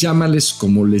 influencers, llámales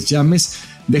como les llames,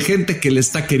 de gente que le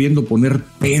está queriendo poner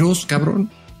peros, cabrón,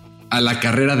 a la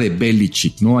carrera de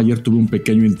Belichick, ¿no? Ayer tuve un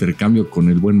pequeño intercambio con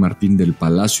el buen Martín del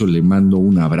Palacio, le mando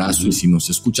un abrazo, y si nos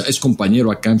escucha, es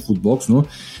compañero acá en Footbox, ¿no?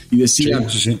 Y decía,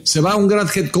 se va un gran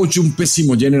head coach y un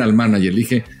pésimo general manager. Le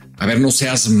dije, a ver, no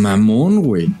seas mamón,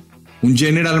 güey. Un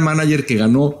general manager que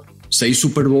ganó 6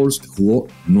 Super Bowls, que jugó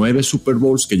 9 Super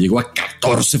Bowls, que llegó a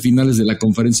 14 finales de la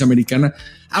conferencia americana.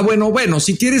 Bueno,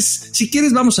 si quieres,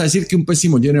 vamos a decir que un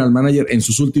pésimo general manager en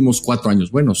sus últimos 4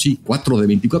 años. Bueno, sí, 4 de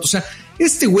 24. O sea,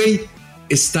 este güey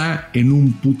está en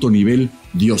un puto nivel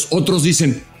Dios. Otros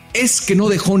dicen, es que no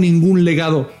dejó ningún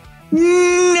legado.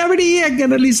 Habría que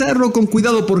analizarlo con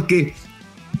cuidado porque,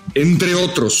 entre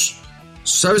otros,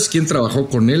 ¿sabes quién trabajó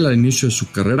con él al inicio de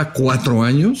su carrera? 4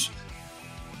 años.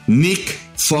 Nick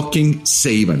fucking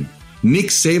Saban. Nick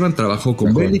Saban trabajó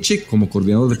con Belichick como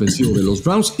coordinador defensivo de los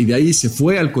Browns, y de ahí se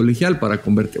fue al colegial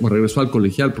regresó al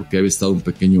colegial porque había estado un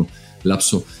pequeño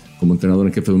lapso como entrenador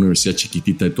en jefe de una universidad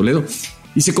chiquitita de Toledo,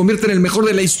 y se convierte en el mejor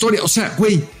de la historia. O sea,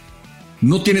 güey,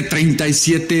 ¿no tiene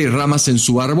 37 ramas en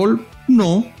su árbol?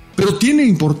 No, pero tiene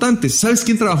importantes. ¿Sabes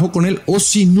quién trabajó con él?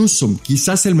 Ozzie Newsome,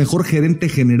 quizás el mejor gerente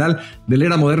general de la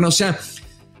era moderna. O sea,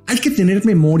 hay que tener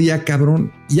memoria,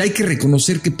 cabrón, y hay que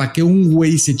reconocer que para que un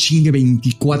güey se chingue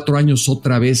 24 años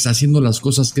otra vez haciendo las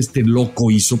cosas que este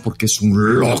loco hizo, porque es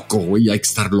un loco, güey, hay que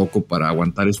estar loco para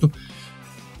aguantar esto,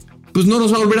 pues no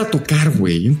nos va a volver a tocar,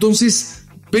 güey. Entonces,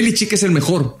 Belichick es el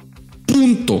mejor,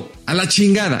 punto, a la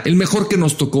chingada, el mejor que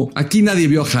nos tocó. Aquí nadie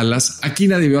vio a Halas, aquí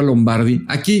nadie vio a Lombardi,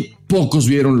 aquí pocos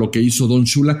vieron lo que hizo Don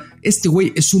Shula. Este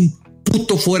güey es un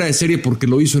puto fuera de serie porque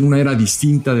lo hizo en una era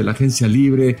distinta de la agencia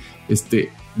libre,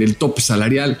 del tope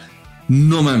salarial.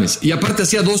 No mames. Y aparte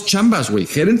hacía 2 chambas, güey.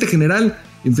 Gerente general,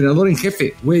 entrenador en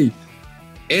jefe, güey.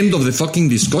 End of the fucking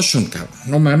discussion, cabrón.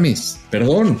 No mames.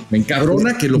 Perdón, me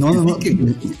encabrona que lo critique.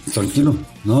 No, tranquilo.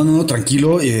 No,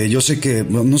 tranquilo. Yo sé que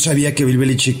no sabía que Bill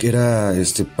Belichick era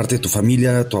parte de tu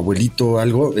familia, tu abuelito,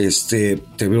 algo. Te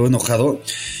veo enojado.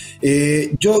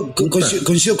 Yo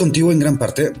coincido contigo en gran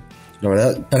parte. La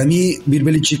verdad, para mí, Bill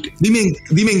Belichick... Dime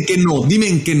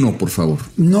en qué no, por favor.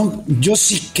 No, yo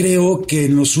sí creo que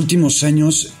en los últimos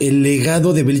años el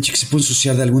legado de Belichick se puede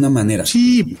ensuciar de alguna manera.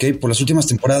 Sí. ¿Okay? Por las últimas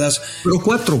temporadas. Pero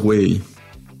 4, güey.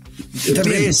 Está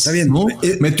bien. ¿No?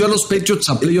 Metió a los Patriots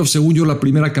a playoffs, según yo, la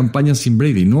primera campaña sin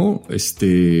Brady, ¿no?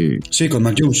 Sí, con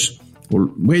Mac Jones.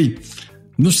 Güey,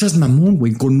 no seas mamón,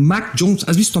 güey. Con Mac Jones.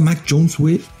 ¿Has visto a Mac Jones,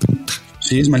 güey?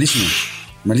 Sí, es malísimo.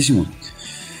 Malísimo.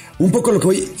 Un poco lo que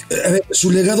voy... A ver,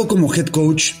 su legado como head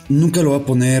coach nunca lo va a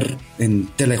poner en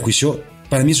tela de juicio.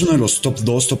 Para mí es uno de los top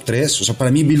 2, top 3. O sea,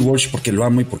 para mí Bill Walsh, porque lo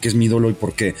amo y porque es mi ídolo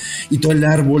y todo el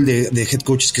árbol de head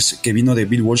coaches que vino de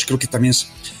Bill Walsh, creo que también es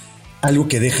algo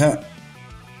que deja...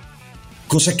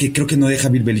 Cosa que creo que no deja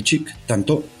Bill Belichick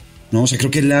tanto, ¿no? O sea,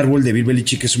 creo que el árbol de Bill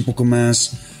Belichick es un poco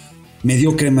más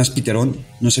mediocre, más piterón,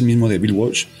 no es el mismo de Bill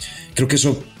Walsh. Creo que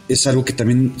eso es algo que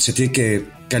también se tiene que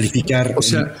calificar. O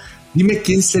sea, dime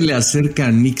quién se le acerca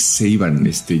a Nick Saban,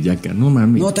 Yaka, no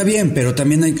mames. No, está bien, pero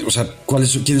también hay, o sea,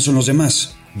 ¿quiénes son los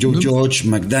demás? Joe Judge,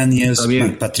 McDaniels,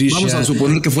 Patricia. Vamos a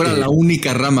suponer que fuera la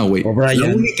única rama, güey.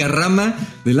 La única rama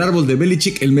del árbol de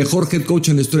Belichick, el mejor head coach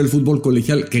en la historia del fútbol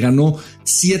colegial, que ganó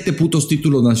 7 putos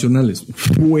títulos nacionales.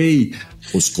 Güey,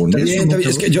 pues con está eso. Bien, está bien.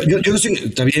 Es que yo no estoy.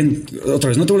 Está bien, otra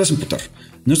vez, no te vuelvas a imputar.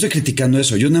 No estoy criticando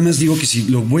eso. Yo nada más digo que si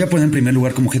lo voy a poner en primer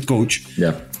lugar como head coach,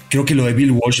 creo que lo de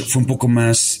Bill Walsh fue un poco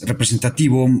más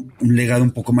representativo, un legado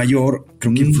un poco mayor,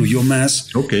 creo que influyó más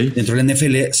dentro de la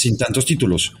NFL sin tantos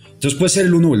títulos. Entonces puede ser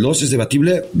el 1 o el 2, es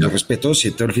debatible, lo respeto, si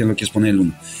te refieres a lo que quieres poner el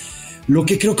 1. Lo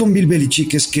que creo con Bill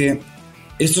Belichick es que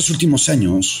estos últimos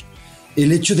años,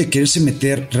 el hecho de quererse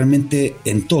meter realmente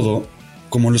en todo,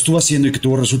 como lo estuvo haciendo y que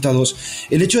tuvo resultados,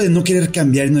 el hecho de no querer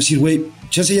cambiar y no decir, güey,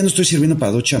 ya no estoy sirviendo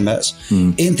para 2 chambas,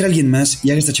 entra alguien más y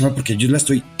haga esta chamba porque yo la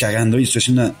estoy cagando y estoy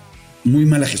haciendo una muy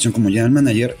mala gestión como general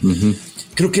manager.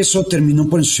 Creo que eso terminó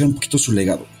por ensuciar un poquito su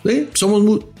legado.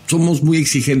 Somos muy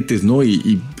exigentes, ¿no?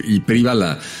 Y priva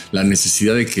la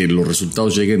necesidad de que los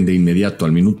resultados lleguen de inmediato,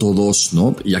 al minuto 2,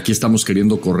 ¿no? Y aquí estamos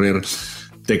queriendo correr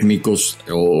técnicos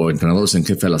o entrenadores en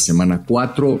jefe a la semana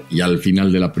 4 y al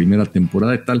final de la primera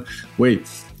temporada y tal. Güey,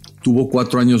 tuvo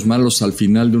 4 años malos al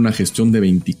final de una gestión de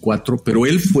 24, pero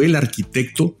él fue el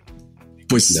arquitecto,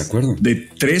 pues, de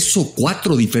 3 o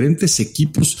 4 diferentes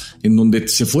equipos en donde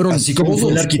se fueron. Así como todos,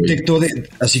 fue el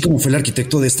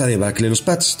arquitecto de esta debacle de los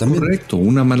Pats también. Correcto,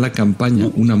 una mala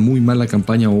campaña, una muy mala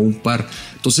campaña o un par.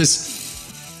 Entonces,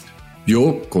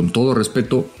 yo, con todo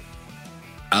respeto,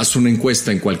 haz una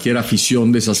encuesta en cualquier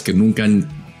afición de esas que nunca han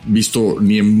visto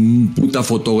ni en puta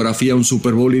fotografía un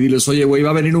Super Bowl y diles, oye, güey, va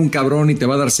a venir un cabrón y te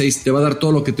va a dar 6, te va a dar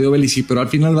todo lo que te dio Belichick, pero al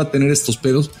final va a tener estos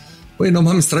pedos. Güey, no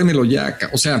mames, tráemelo ya.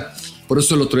 O sea, por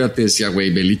eso el otro día te decía,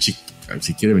 güey, Belichick,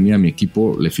 si quiere venir a mi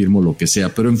equipo, le firmo lo que sea.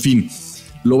 Pero en fin,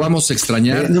 lo vamos a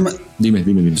extrañar. Dime.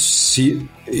 Sí,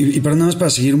 y para nada más para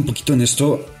seguir un poquito en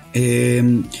esto,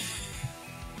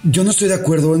 yo no estoy de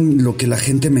acuerdo en lo que la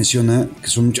gente menciona, que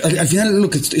son muchos. Al final, lo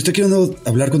que estoy queriendo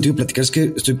hablar contigo, platicar, es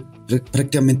que estoy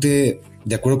prácticamente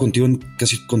de acuerdo contigo en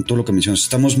casi con todo lo que mencionas.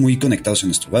 Estamos muy conectados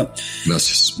en esto, ¿va?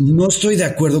 Gracias. No estoy de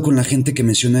acuerdo con la gente que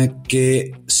menciona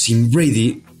que sin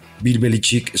Brady, Bill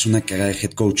Belichick es una cagada de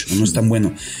head coach, no es tan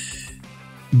bueno.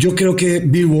 Yo creo que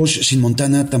Bill Walsh sin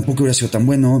Montana tampoco hubiera sido tan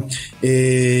bueno.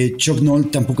 Chuck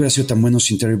Noll tampoco hubiera sido tan bueno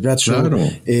sin Terry Bradshaw. Claro.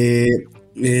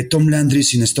 Tom Landry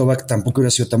sin Staubach tampoco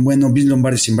hubiera sido tan bueno. Bill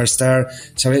Lombardi sin Bart Starr,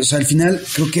 ¿sabes? O sea, al final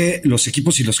creo que los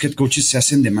equipos y los head coaches se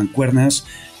hacen de mancuernas,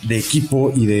 de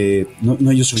equipo y de...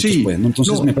 No ellos solitos pueden, ¿no?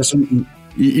 Entonces me parece...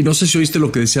 Y no sé si oíste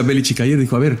lo que decía Belichick ayer.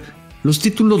 Dijo, a ver, los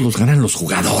títulos los ganan los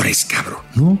jugadores, cabrón,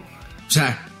 ¿no? O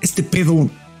sea, este pedo...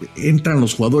 Entran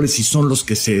los jugadores y son los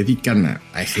que se dedican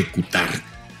a ejecutar.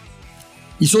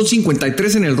 Y son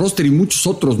 53 en el roster y muchos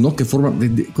otros, ¿no? Que forman...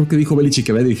 Creo que dijo Belichick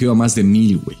que había dirigido a más de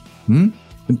 1000, güey.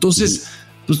 Entonces,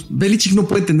 pues Belichick no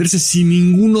puede entenderse sin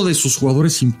ninguno de sus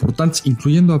jugadores importantes,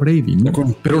 incluyendo a Brady,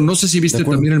 ¿no? Pero no sé si viste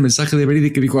también el mensaje de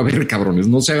Brady que dijo, a ver, cabrones,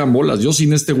 no se hagan bolas. Yo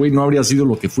sin este güey no habría sido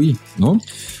lo que fui, ¿no?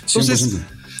 Entonces...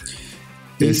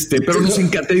 100%.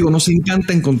 Pero nos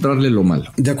encanta encontrarle lo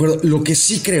malo. De acuerdo. Lo que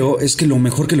sí creo es que lo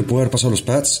mejor que le puede haber pasado a los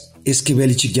Pats es que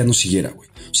Belichick ya no siguiera, güey.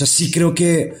 O sea, sí creo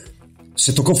que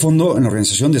se tocó fondo en la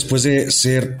organización después de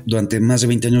ser durante más de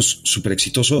 20 años súper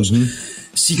exitosos.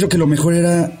 Sí creo que lo mejor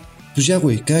era, pues ya,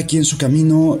 güey, cada quien su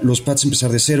camino, los Pats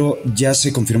empezar de cero. Ya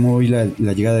se confirmó hoy la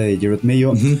llegada de Jared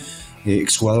Mayo,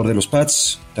 exjugador de los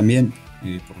Pats también,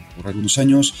 por algunos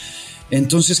años.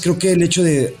 Entonces creo que el hecho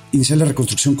de iniciar la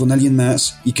reconstrucción con alguien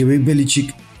más y que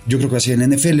Belichick, yo creo que va a ser en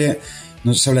la NFL,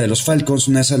 no se habla de los Falcons,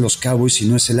 una de esas los Cowboys, si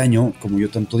no es el año, como yo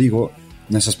tanto digo,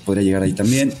 una de esas podría llegar ahí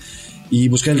también, y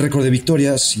buscar el récord de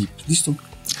victorias y pues, listo.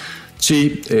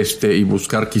 Sí, y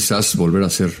buscar quizás volver a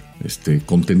ser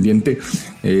contendiente.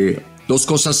 Dos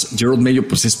cosas, Gerard Mayo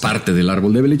pues es parte del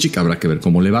árbol de Belichick, habrá que ver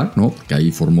cómo le va, ¿no? Que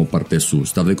ahí formó parte de su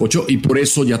staff de coach y por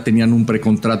eso ya tenían un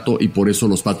precontrato y por eso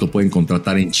los Pats lo pueden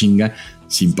contratar en chinga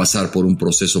sin pasar por un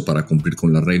proceso para cumplir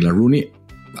con la regla Rooney,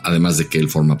 además de que él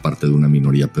forma parte de una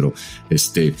minoría, pero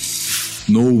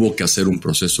no hubo que hacer un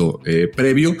proceso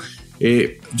previo.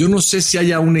 Yo no sé si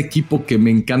haya un equipo que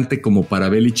me encante como para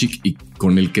Belichick y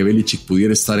con el que Belichick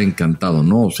pudiera estar encantado,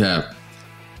 ¿no? O sea,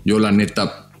 yo la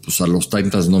neta... Pues a los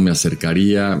Titans no me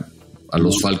acercaría, a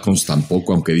los Falcons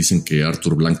tampoco, aunque dicen que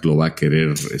Arthur Blank lo va a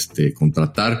querer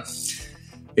contratar.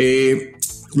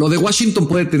 Lo de Washington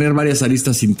puede tener varias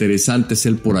aristas interesantes.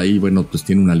 Él por ahí, bueno, pues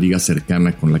tiene una liga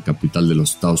cercana con la capital de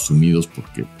los Estados Unidos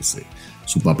porque pues,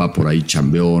 su papá por ahí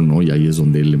chambeó, ¿no? Y ahí es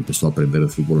donde él empezó a aprender de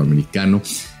fútbol americano.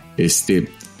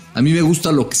 A mí me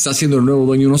gusta lo que está haciendo el nuevo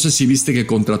dueño. No sé si viste que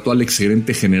contrató al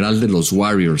exgerente general de los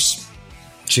Warriors.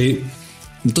 Sí.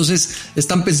 Entonces,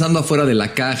 están pensando afuera de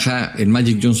la caja. En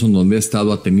Magic Johnson, donde ha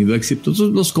estado, ha tenido éxito.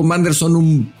 Entonces, los Commanders son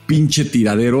un pinche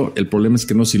tiradero. El problema es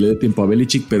que no si le dé tiempo a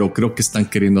Belichick, pero creo que están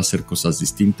queriendo hacer cosas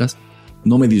distintas.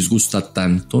 No me disgusta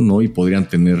tanto, ¿no? Y podrían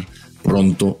tener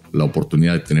pronto la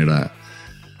oportunidad de tener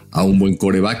a un buen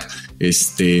quarterback.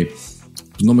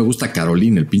 No me gusta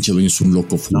Carolina, el pinche dueño es un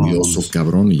loco furioso,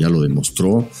 cabrón, y ya lo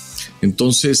demostró.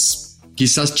 Entonces,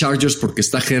 quizás Chargers porque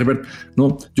está Herbert.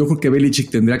 No, yo creo que Belichick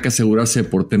tendría que asegurarse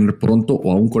por tener pronto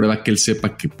o a un quarterback que él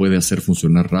sepa que puede hacer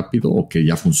funcionar rápido o que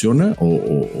ya funciona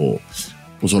o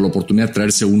la oportunidad de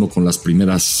traerse uno con las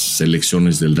primeras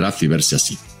selecciones del draft y verse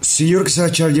así. Sí, yo creo que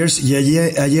será Chargers. Y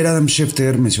ayer Adam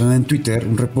Schefter mencionaba en Twitter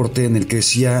un reporte en el que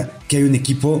decía que hay un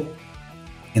equipo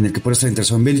en el que puede estar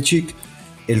interesado en Belichick,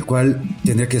 el cual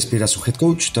tendría que despedir a su head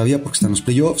coach todavía porque están los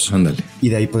playoffs. Ándale. Y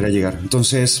de ahí podría llegar.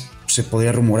 Entonces se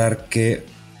podría rumorar que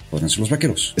podrían ser los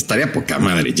Vaqueros. Estaría poca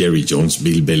madre Jerry Jones,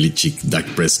 Bill Belichick, Dak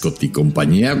Prescott y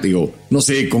compañía. Digo, no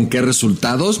sé con qué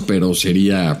resultados, pero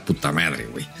sería puta madre,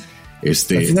 güey. Al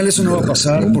final eso no va a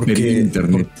pasar porque...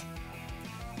 Internet.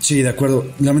 Sí, de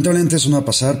acuerdo. Lamentablemente eso no va a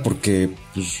pasar porque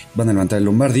pues, van a levantar el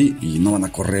Lombardi y no van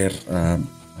a correr a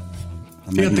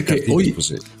Fíjate que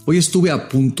hoy estuve a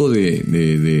punto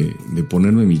de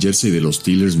ponerme mi jersey de los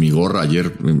Steelers, mi gorra.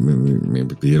 Ayer me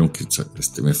pidieron que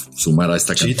me sumara a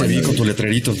esta campaña. Sí, te vi con tu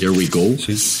letrerito. Here we go.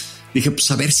 Sí. Dije,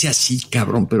 pues a ver si así,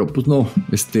 cabrón. Pero pues no,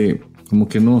 como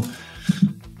que no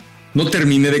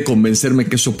terminé de convencerme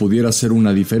que eso pudiera ser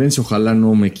una diferencia. Ojalá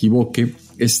no me equivoque.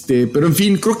 Pero en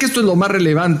fin, creo que esto es lo más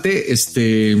relevante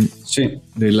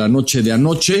de la noche de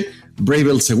anoche.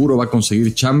 Bravel seguro va a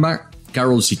conseguir chamba.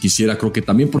 Carroll si quisiera, creo que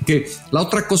también, porque la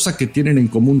otra cosa que tienen en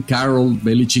común Carroll,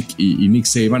 Belichick y Nick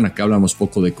Saban, acá hablamos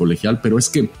poco de colegial, pero es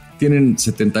que tienen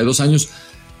 72 años,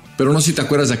 pero no sé si te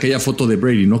acuerdas de aquella foto de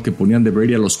Brady, ¿no? Que ponían de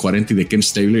Brady a los 40 y de Ken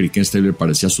Stabler, y Ken Stabler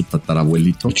parecía su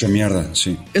tatarabuelito. Mucha mierda,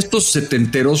 sí. Estos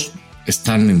setenteros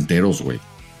están enteros,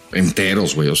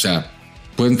 güey. O sea,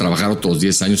 pueden trabajar otros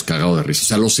 10 años cagado de risa. O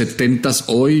sea, los 70s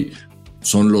hoy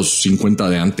son los 50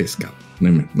 de antes, cabrón.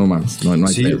 No mames, no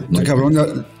hay pedo. No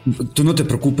cabrón, tú no te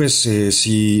preocupes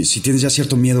si tienes ya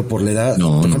cierto miedo por la edad.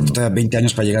 No. Te da 20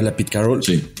 años para llegarle a Pete Carroll.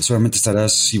 Sí. Seguramente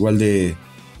estarás igual de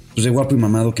guapo y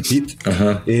mamado que Pete.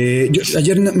 Ajá.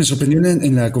 Ayer me sorprendió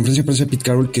en la conferencia de prensa de Pete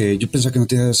Carroll que yo pensaba que no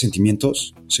tenía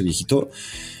sentimientos, ese viejito.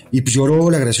 Y pues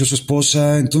lloró, le agradeció a su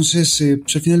esposa. Entonces,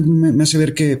 pues al final me hace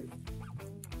ver que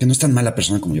no es tan mala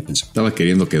persona como yo pensaba. Estaba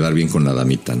queriendo quedar bien con la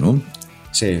damita, ¿no?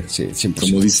 Sí, 100%.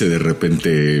 Como dice de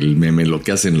repente el meme, lo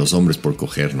que hacen los hombres por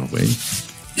coger, ¿no, güey?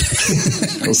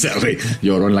 O sea, güey,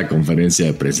 lloró en la conferencia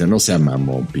de prensa. No sea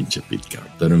mamón, pinche Pete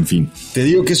Carroll. Pero en fin. Te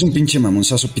digo que es un pinche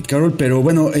mamonzazo Pete Carroll. Pero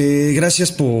bueno,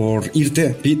 gracias por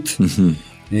irte, Pete.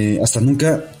 Uh-huh. Hasta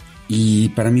nunca. Y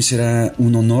para mí será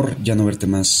un honor ya no verte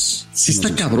más. Sí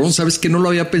está cabrón, sabes que no lo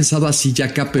había pensado así ya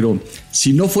acá, pero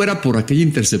si no fuera por aquella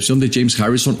intercepción de James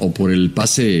Harrison o por el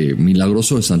pase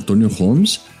milagroso de San Antonio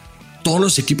Holmes, todos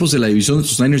los equipos de la división de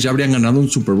tus Niners ya habrían ganado un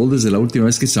Super Bowl desde la última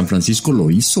vez que San Francisco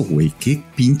lo hizo, güey. Qué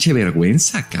pinche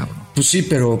vergüenza, cabrón. Pues sí,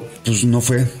 pero pues no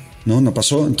fue, no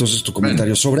pasó. Entonces tu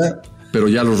comentario sobra. Pero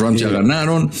ya los Rams ya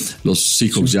ganaron, los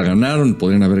Seahawks ya ganaron,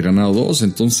 podrían haber ganado 2.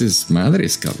 Entonces,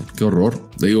 madres, cabrón, qué horror.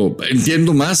 Digo,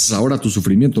 entiendo más ahora tu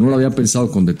sufrimiento. No lo había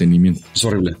pensado con detenimiento. Es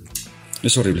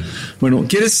horrible. Bueno,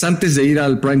 ¿quieres antes de ir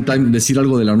al prime time decir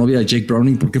algo de la novia de Jake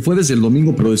Browning? Porque fue desde el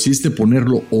domingo, pero decidiste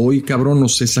ponerlo hoy, cabrón. No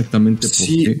sé exactamente por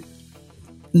qué.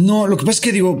 No, lo que pasa es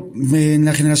que digo, en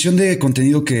la generación de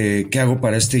contenido que hago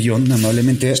para este guión,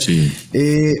 amablemente,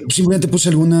 simplemente puse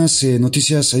algunas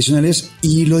noticias adicionales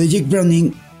y lo de Jake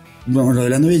Browning, bueno, lo de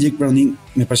la novia de Jake Browning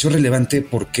me pareció relevante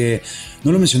porque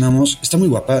no lo mencionamos. Está muy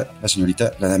guapa la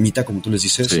señorita, la damita, como tú les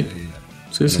dices.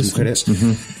 Las mujeres.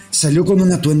 Uh-huh. Salió con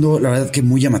un atuendo, la verdad que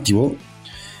muy llamativo.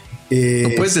 ¿Lo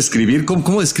puedes describir?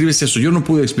 ¿Cómo describes eso? Yo no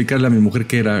pude explicarle a mi mujer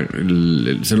qué era. A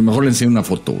lo mejor le enseñé una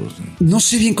foto. No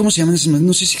sé bien cómo se llaman.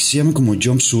 No sé si se llaman como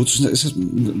jumpsuits.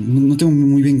 No tengo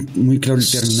muy claro el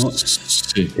término.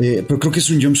 Sí. Pero creo que es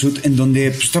un jumpsuit en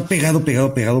donde pues, está pegado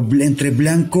entre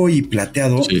blanco y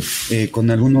plateado,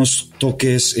 con algunos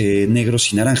toques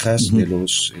negros y naranjas, uh-huh,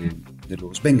 de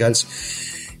los Bengals.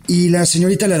 Y la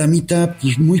señorita, la damita,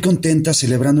 pues muy contenta,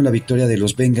 celebrando la victoria de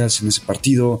los Bengals en ese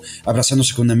partido,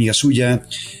 abrazándose con una amiga suya.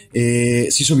 Se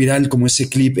hizo viral como ese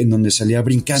clip en donde salía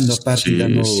brincando aparte,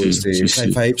 dando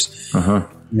high fives.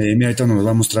 Ajá. Mira, ahorita nos lo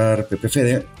va a mostrar Pepe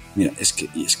Fede. Mira, es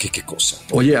que qué cosa.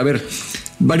 Oye, a ver,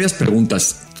 varias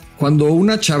preguntas. cuando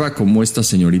una chava como esta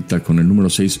señorita con el número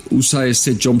 6 usa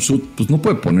ese jumpsuit, pues no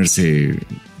puede ponerse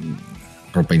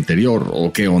ropa interior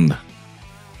o qué onda.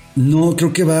 No,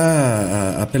 creo que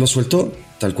va a pelo suelto,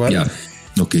 tal cual. Ya.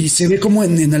 Okay. Y se ve como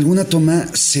en alguna toma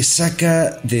se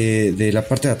saca de la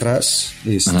parte de atrás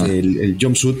el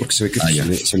jumpsuit, porque se ve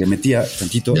que se le metía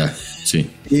tantito. Ya, sí.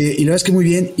 Y la verdad es que muy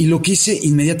bien. Y lo que hice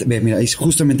inmediatamente, mira,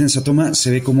 justamente en esa toma se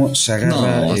ve como se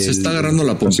agarra. No, se está agarrando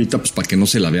la pompita pues para que no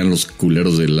se la vean los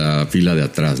culeros de la fila de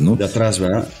atrás, ¿no? De atrás,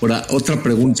 ¿verdad? Ahora, otra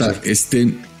pregunta.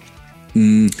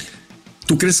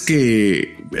 ¿Tú crees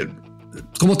que...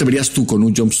 ¿Cómo te verías tú con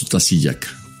un jumpsuit así, Jack?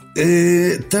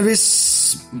 Tal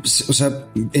vez, o sea,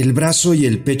 el brazo y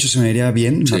el pecho se me vería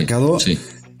bien marcado. Sí.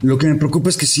 Lo que me preocupa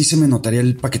es que sí se me notaría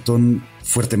el paquetón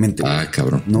fuertemente. Ah,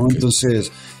 cabrón. ¿No? Okay.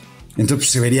 Entonces pues,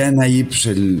 se verían ahí, pues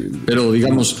Pero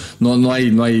digamos, no hay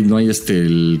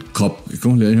el cup,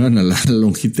 ¿cómo le llaman a la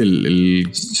lonjita? El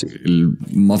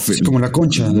muffin. Sí, como la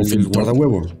concha, el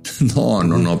guardahuevo.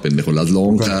 No, pendejo. Las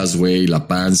lonjas, güey, la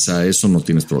panza, eso no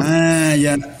tienes problema. Ah,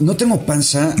 ya. No tengo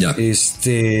panza. Ya.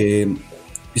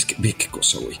 Es que ve qué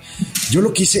cosa, güey. Yo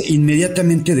lo que hice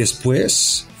inmediatamente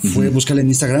después fue buscarla en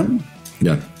Instagram.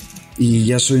 Ya. Y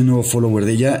ya soy un nuevo follower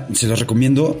de ella. Se la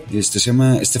recomiendo. Se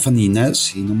llama Stephanie Naz,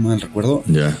 si no mal recuerdo.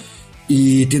 Ya.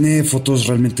 Y tiene fotos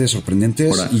realmente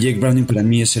sorprendentes. Ahora, y Jake Browning para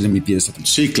mí es el MVP de esta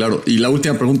temporada. Sí, claro. Y la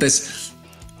última pregunta es: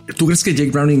 ¿tú crees que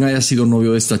Jake Browning haya sido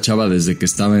novio de esta chava desde que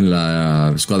estaba en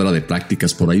la escuadra de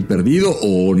prácticas por ahí perdido?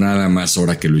 ¿O nada más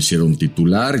ahora que lo hicieron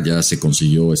titular ya se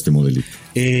consiguió este modelito?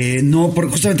 No,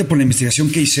 justamente por la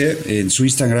investigación que hice en su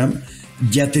Instagram,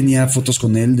 ya tenía fotos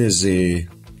con él desde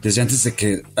antes de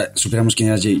que supiéramos quién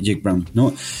era Jake Brown,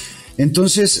 ¿no?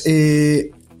 Entonces,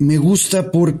 me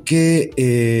gusta porque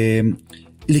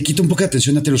le quita un poco de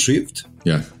atención a Taylor Swift.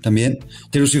 Yeah. También.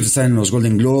 Taylor Swift está en los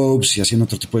Golden Globes y haciendo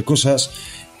otro tipo de cosas.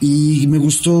 Y me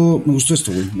gustó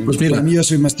esto, güey. Pues mira, para mí yo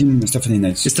soy más team Stephanie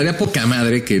Nice. Estaría poca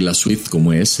madre que la Swift,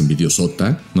 como es,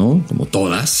 envidiosota, ¿no? Como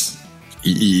todas.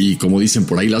 Y como dicen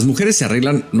por ahí, las mujeres se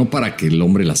arreglan no para que el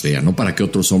hombre las vea, no para que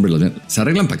otros hombres las vean. Se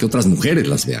arreglan para que otras mujeres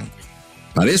las vean.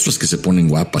 Para eso es que se ponen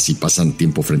guapas y pasan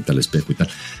tiempo frente al espejo y tal.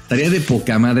 Estaría de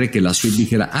poca madre que la Swift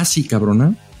dijera, sí,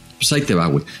 cabrona, pues ahí te va,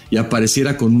 güey. Y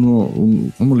apareciera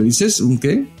con ¿cómo le dices? ¿Un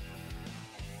qué?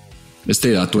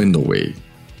 Atuendo, güey.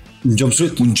 Un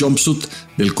jumpsuit. Un jumpsuit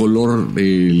del color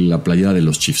de la playera de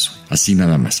los Chiefs. Así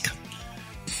nada más, cabrón.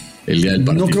 El día del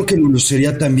partido. No creo que lo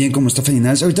lucería tan bien como Stephanie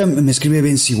Naz. Ahorita me escribe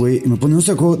Benzi, güey. Me pone, no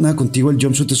estoy de acuerdo nada contigo. El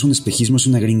jumpsuit es un espejismo, es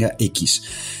una gringa X.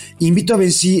 Invito a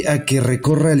Benzi a que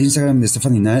recorra el Instagram de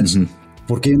Stephanie Naz.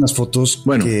 Porque hay unas fotos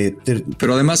que...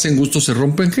 Pero además en gusto se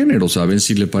rompen géneros. A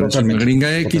Benzi le parece una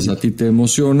gringa X, a ti te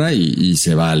emociona y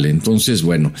se vale. Entonces,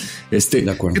 bueno,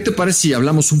 ¿qué te parece si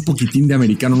hablamos un poquitín de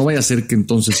americano? No vaya a ser que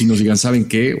entonces si nos digan, ¿saben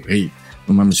qué? Hey,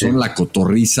 no mames, son la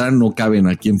cotorriza, no caben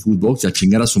aquí en Footbox, a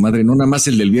chingar a su madre, no nada más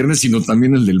el del viernes, sino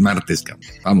también el del martes, cabrón.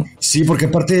 Vamos. Sí, porque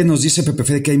aparte nos dice Pepe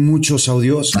Fede que hay muchos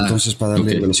audios, entonces para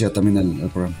darle velocidad también al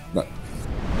programa. Va.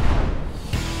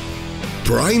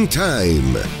 Prime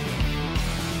Time.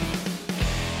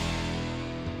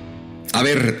 A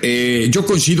ver, yo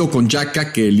coincido con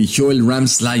Jacka que eligió el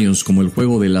Rams Lions como el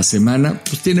juego de la semana.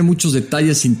 Pues tiene muchos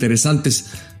detalles interesantes,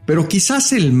 pero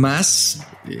quizás el más,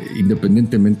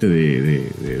 independientemente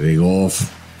de Goff,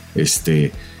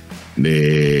 del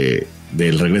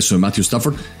regreso de Matthew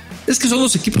Stafford, es que son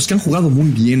dos equipos que han jugado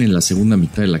muy bien en la segunda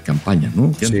mitad de la campaña,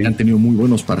 ¿no? Que han tenido muy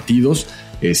buenos partidos,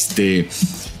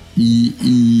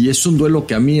 y es un duelo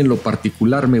que a mí en lo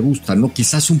particular me gusta, ¿no?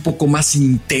 Quizás un poco más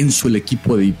intenso el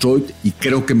equipo de Detroit y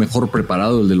creo que mejor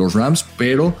preparado el de los Rams,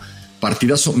 pero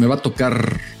partidazo, me va a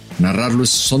tocar narrarlo, es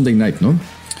Sunday Night, ¿no?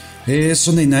 Es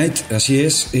Sunday Night, así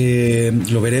es.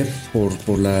 Lo veré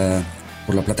por la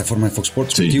plataforma de Fox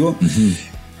Sports contigo.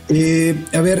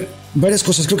 A ver, varias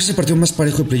cosas. Creo que es el partido más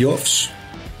parejo de playoffs,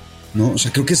 ¿no? O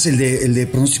sea, creo que es el de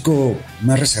pronóstico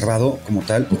más reservado como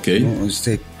tal. ¿No?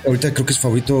 Ahorita creo que es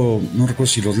favorito, no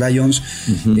recuerdo si los Lions.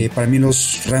 Para mí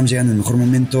los Rams llegan en el mejor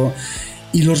momento.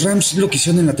 Y los Rams lo que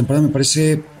hicieron en la temporada me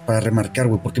parece para remarcar,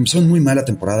 güey, porque empezaron muy mal la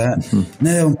temporada.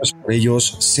 Nadie daba un paso por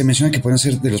ellos. Se menciona que pueden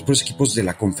ser de los peores equipos de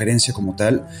la conferencia como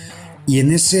tal. Y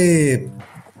en ese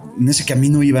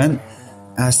camino iban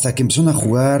hasta que empezaron a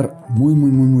jugar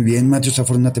muy bien. Matthew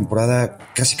Stafford en una temporada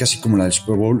casi como la del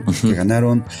Super Bowl que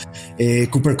ganaron.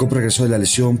 Cooper Kupp regresó de la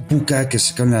lesión. Puka, que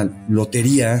sacaron la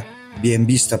lotería bien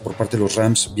vista por parte de los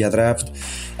Rams vía draft.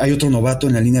 Hay otro novato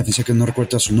en la línea defensiva que no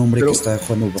recuerdo su nombre, pero que está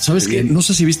jugando. ¿Sabes qué? No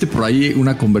sé si viste por ahí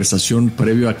una conversación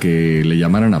previo a que le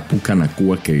llamaran a Puka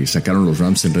Nacua que sacaron los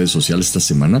Rams en redes sociales esta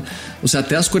semana. O sea,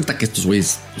 te das cuenta que estos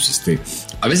güeyes, pues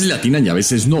a veces le atinan y a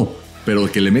veces no.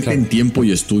 pero que le meten tiempo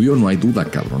y estudio, no hay duda,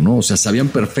 cabrón, ¿no? O sea, sabían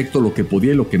perfecto lo que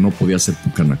podía y lo que no podía hacer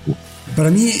Pucanacú. Para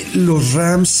mí, los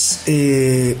Rams,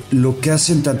 lo que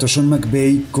hacen tanto Sean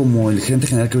McVay como el gerente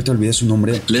general, que ahorita olvidé su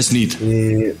nombre. Les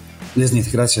Snead,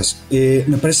 gracias.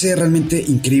 Me parece realmente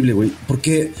increíble, güey,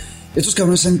 porque estos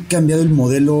cabrones han cambiado el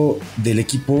modelo del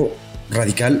equipo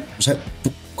radical. O sea,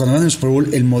 cuando van en el Super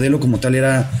Bowl, el modelo como tal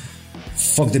era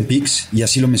fuck them picks, y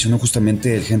así lo mencionó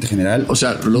justamente el gerente general. O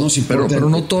sea, pero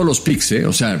no todos los picks, ¿eh?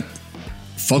 O sea,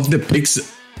 fuck the picks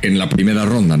en la primera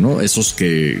ronda, ¿no? Esos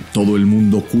que todo el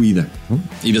mundo cuida, ¿no?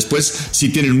 Y después sí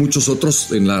tienen muchos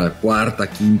otros en la cuarta,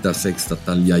 quinta, sexta,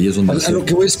 tal, y ahí es donde... A lo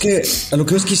que voy es que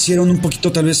hicieron un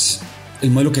poquito, tal vez,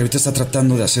 el modelo que ahorita está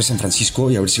tratando de hacer San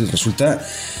Francisco, y a ver si les resulta,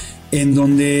 en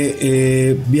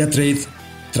donde vía trade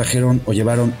trajeron o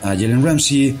llevaron a Jalen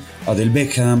Ramsey, a Odell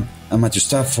Beckham, a Matthew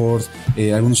Stafford,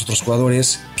 algunos otros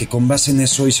jugadores que con base en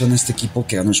eso hicieron este equipo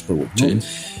que ganó el Super Bowl, ¿no? Sí.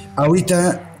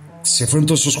 Ahorita se fueron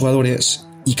todos esos jugadores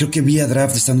y creo que vía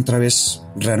draft están otra vez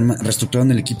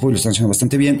reestructurando el equipo y lo están haciendo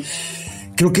bastante bien.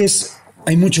 Creo que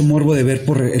hay mucho morbo de ver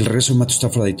por el regreso de Matthew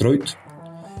Stafford a Detroit.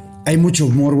 Hay mucho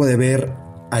morbo de ver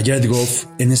a Jared Goff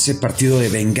en ese partido de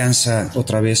venganza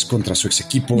otra vez contra su ex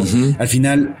equipo. Uh-huh. Al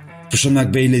final, pues Sean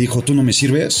McVay le dijo, tú no me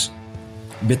sirves,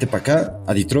 vete para acá,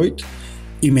 a Detroit,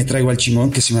 y me traigo al chingón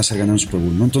que sí me va a hacer ganar un Super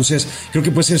Bowl, ¿no? Entonces, creo que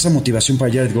puede ser esa motivación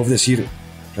para Jared Goff, decir,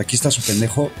 aquí está su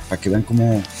pendejo, para que vean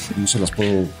cómo no se las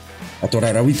puedo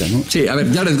atorar ahorita, ¿no? Sí, a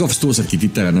ver, Jared Goff estuvo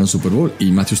cerquitita de ganar un Super Bowl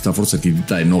y Matthew Stafford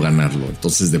cerquitita de no ganarlo.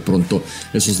 Entonces, de pronto,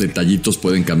 esos detallitos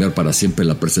pueden cambiar para siempre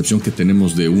la percepción que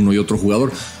tenemos de uno y otro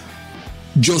jugador.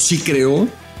 Yo sí creo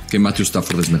que Matthew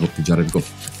Stafford es mejor que Jared Goff.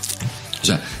 O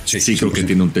sea, sí creo que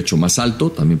tiene un techo más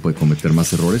alto, también puede cometer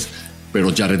más errores,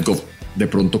 pero Jared Goff, de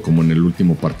pronto, como en el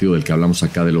último partido del que hablamos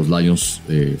acá de los Lions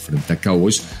frente a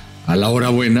Cowboys, a la hora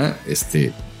buena,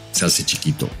 se hace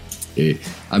chiquito.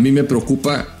 A mí me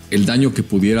preocupa el daño que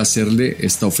pudiera hacerle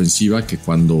esta ofensiva, que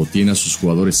cuando tiene a sus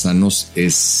jugadores sanos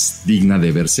es digna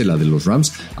de verse, la de los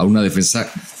Rams, a una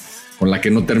defensa con la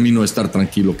que no termino de estar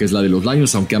tranquilo, que es la de los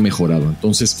Lions, aunque ha mejorado.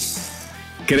 Entonces,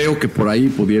 creo que por ahí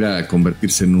pudiera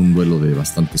convertirse en un duelo de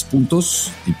bastantes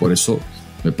puntos, y por eso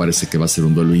me parece que va a ser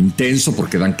un duelo intenso,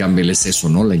 porque Dan Campbell es eso,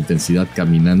 ¿no? La intensidad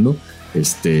caminando,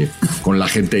 con la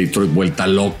gente de Detroit vuelta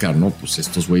loca, ¿no? Pues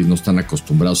estos güeyes no están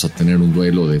acostumbrados a tener un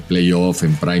duelo de playoff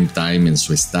en prime time en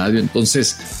su estadio.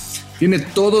 Entonces, tiene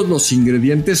todos los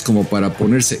ingredientes como para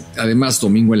ponerse, además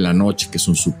domingo en la noche, que es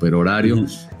un super horario. Uh-huh.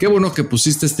 Qué bueno que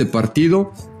pusiste este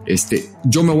partido.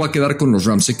 Yo me voy a quedar con los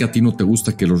Rams. Sé que a ti no te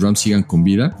gusta que los Rams sigan con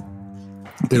vida,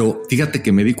 pero fíjate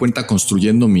que me di cuenta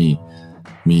construyendo mi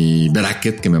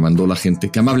bracket que me mandó la gente,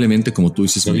 que amablemente, como tú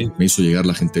dices, me hizo llegar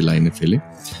la gente de la NFL,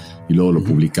 y luego lo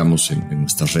publicamos en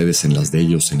nuestras redes, en las de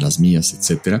ellos, en las mías,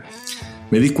 etcétera.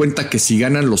 Me di cuenta que si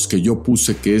ganan los que yo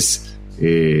puse, que es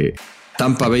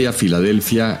Tampa Bay a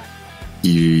Filadelfia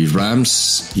y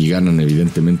Rams, y ganan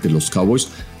evidentemente los Cowboys,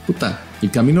 puta, el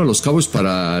camino de los Cowboys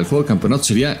para el juego de campeonato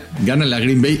sería gánale a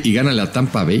Green Bay y gánale a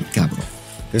Tampa Bay, cabrón.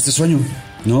 Sueño,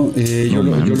 ¿no? Yo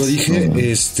lo dije.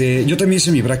 No. Yo también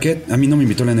hice mi bracket. A mí no me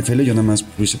invitó la NFL, yo nada más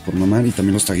lo hice por mamar y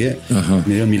también los tagué. Ajá.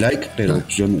 Me dieron mi like, pero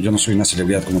yo no soy una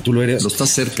celebridad como tú lo eres. Lo estás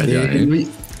cerca ya,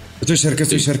 Estoy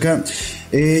cerca.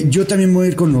 Yo también voy a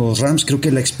ir con los Rams. Creo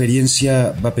que la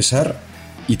experiencia va a pesar,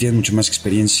 y tienen mucho más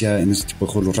experiencia en este tipo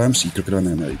de juegos los Rams, y creo que lo van a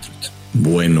ganar a Detroit.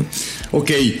 Bueno,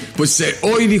 ok, pues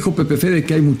hoy dijo Pepe Fede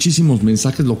que hay muchísimos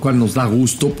mensajes, lo cual nos da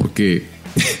gusto, porque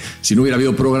si no hubiera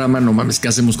habido programa, no mames, ¿qué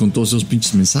hacemos con todos esos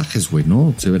pinches mensajes, güey?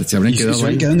 ¿No? Se habrían quedado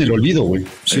ahí. En el olvido, güey.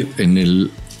 Sí. En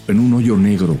un hoyo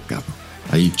negro, cabrón.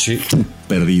 Ahí,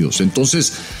 perdidos.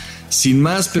 Entonces, sin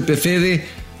más, Pepe Fede,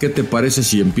 ¿qué te parece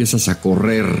si empiezas a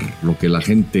correr lo que la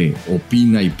gente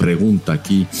opina y pregunta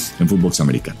aquí en Fútbol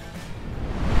Americano?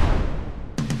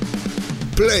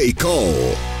 Play Call.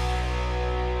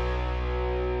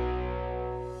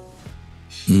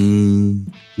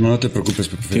 No te preocupes,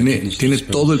 Pepe. Tiene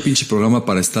todo el pinche programa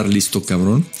para estar listo,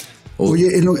 cabrón.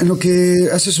 Oye, en lo que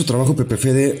hace su trabajo Pepe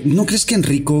Fede, ¿no crees que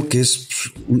Enrico, que es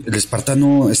el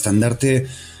espartano estandarte,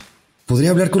 podría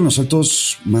hablar con los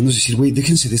altos mandos y decir, güey,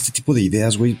 déjense de este tipo de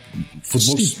ideas, güey?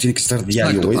 Fútbol tiene que estar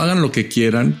diario, güey. Hagan lo que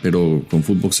quieran, pero con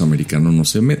fútbol americano no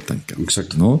se metan, cabrón.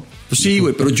 Exacto. ¿No? Pues sí,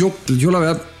 güey, pero yo la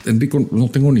verdad, Enrico, no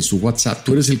tengo ni su WhatsApp.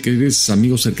 Tú eres el que eres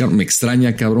amigo cercano. Me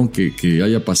extraña, cabrón, que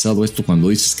haya pasado esto cuando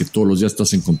dices que todos los días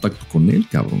estás en contacto con él,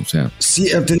 cabrón. O sea. Sí,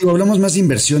 te digo, hablamos más de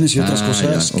inversiones y otras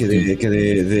cosas que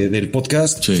del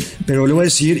podcast. Sí. Pero le voy a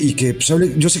decir, y que pues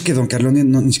hable. Yo sé que Don Carleone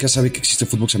ni siquiera sabe que existe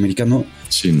fútbol americano.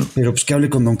 Sí, no. Pero pues que hable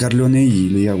con Don Carleone y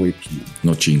le diga, güey, pues,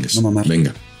 no chingues. No mamar.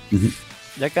 Venga.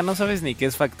 Ya acá no sabes ni qué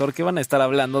es factor, que van a estar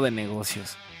hablando de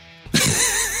negocios.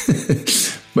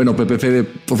 Bueno, Pepe Fede,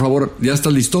 por favor, ¿ya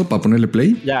estás listo para ponerle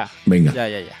play? Ya. Venga. Ya.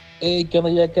 Hey, ¿qué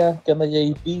onda, Yaka? ¿Qué onda,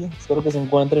 JP? Espero que se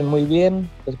encuentren muy bien.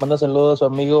 Les mando saludos a su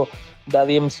amigo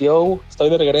Daddy MCO. Estoy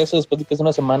de regreso después de que hace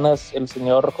unas semanas el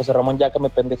señor José Ramón Yaka me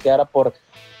pendejeara por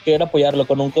querer apoyarlo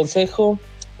con un consejo.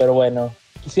 Pero bueno,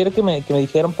 quisiera que me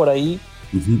dijeran por ahí,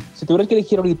 si tuvieran que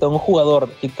elegir ahorita un jugador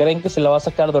que creen que se la va a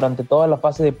sacar durante toda la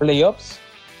fase de playoffs,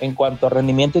 en cuanto a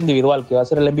rendimiento individual, que va a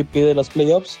ser el MVP de los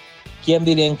playoffs, ¿quién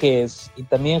dirían que es? Y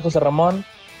también, José Ramón,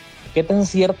 ¿qué tan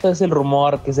cierto es el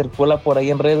rumor que circula por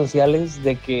ahí en redes sociales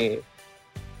de que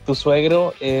tu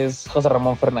suegro es José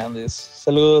Ramón Fernández?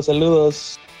 Saludos.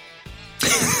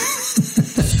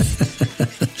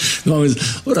 No,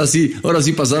 ahora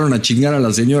sí pasaron a chingar a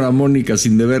la señora Mónica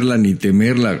sin deberla ni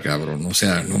temerla, cabrón. O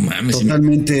sea, no mames.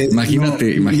 Totalmente.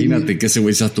 Imagínate que ese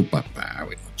güey sea tu papá,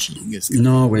 güey. No chingues.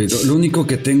 No, güey. Lo único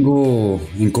que tengo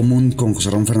en común con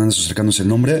José Ramón Fernández, o cercano, es el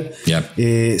nombre. Ya.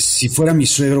 Si fuera mi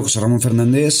suegro José Ramón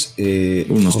Fernández, José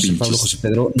pinches. Pablo, José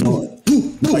Pedro, no.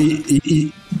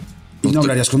 Y no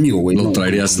hablarías conmigo, güey. Lo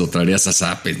traerías a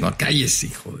zapes, no calles,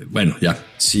 hijo de... Bueno, ya.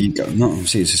 Sí, cabrón. No,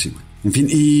 sí, güey. En fin,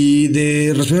 y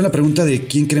responder a la pregunta de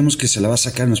quién creemos que se la va a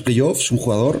sacar en los playoffs, un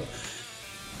jugador,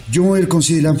 yo voy a ir con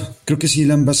CeeDee Lamb. Creo que CeeDee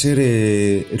Lamb va a ser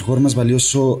el jugador más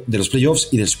valioso de los playoffs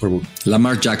y del Super Bowl.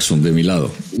 Lamar Jackson, de mi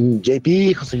lado.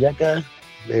 JP, José Yaka,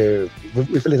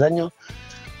 muy feliz año.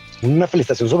 Una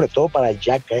felicitación sobre todo para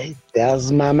Yaka, Te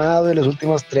has mamado en las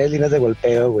últimas 3 líneas de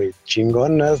golpeo, güey.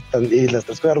 Chingonas, y las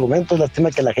 3 con argumentos.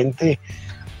 Lástima que la gente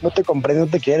no te comprende, no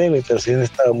te quiere, güey, pero sí han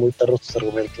estado muy perros tus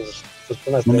argumentos.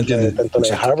 No me entienden. Tanto la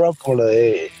de Hard Rock como la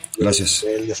de Gracias.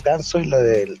 El descanso y la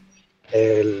del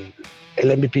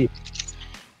el MVP.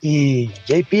 Y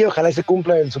JP, ojalá se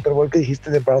cumpla el Super Bowl que dijiste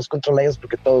de Browns contra Lions,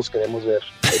 porque todos queremos ver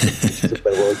el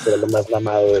Super Bowl, será lo más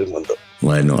mamado del mundo.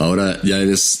 Bueno, ahora ya no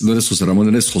eres José Ramón,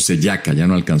 eres José Yaka, ya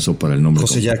no alcanzó para el nombre.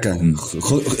 José Yaka.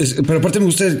 Pero aparte me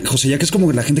gusta, José Yaka es como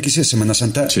la gente que dice Semana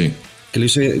Santa. Sí. Que lo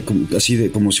hice así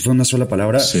como si fuera una sola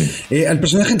palabra. Sí. Al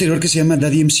personaje anterior que se llama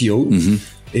Daddy MCO,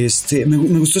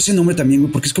 me gustó ese nombre también,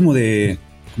 güey, porque es como de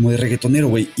reggaetonero,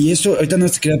 güey. Y eso, ahorita no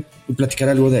te quería platicar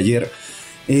algo de ayer.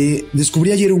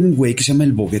 Descubrí ayer un güey que se llama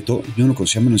El Bogueto. Yo no lo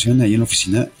conocía, me lo enseñaron ahí en la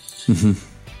oficina.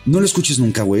 No lo escuches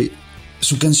nunca, güey.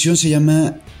 Su canción se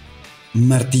llama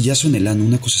Martillazo en el Ano,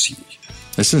 una cosa así, güey.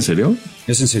 ¿Es en serio?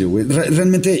 Es en serio, güey.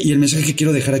 Realmente, y el mensaje que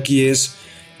quiero dejar aquí es...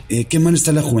 qué mal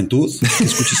está la juventud que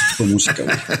escucha ese tipo de música,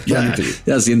 güey.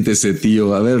 Ya siéntese,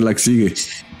 tío. A ver, la que sigue.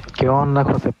 ¿Qué onda,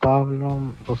 José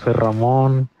Pablo, José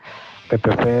Ramón,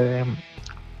 Pepe Fede?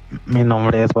 Mi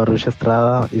nombre es Baruch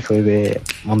Estrada y soy de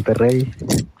Monterrey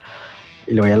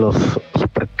y le voy a los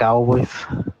Super Cowboys.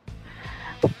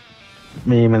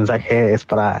 Mi mensaje es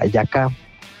para Yaka,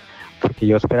 porque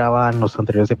yo esperaba en los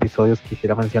anteriores episodios que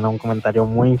hiciera mención a un comentario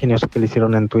muy ingenioso que le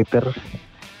hicieron en Twitter,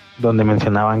 donde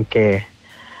mencionaban que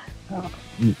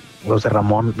José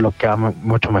Ramón bloquea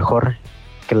mucho mejor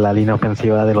que la línea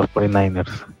ofensiva de los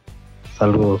 49ers.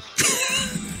 Saludos.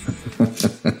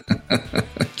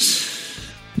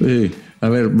 A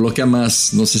ver, bloquea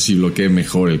más, no sé si bloquea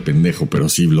mejor el pendejo, pero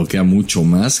sí bloquea mucho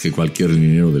más que cualquier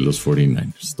liniero de los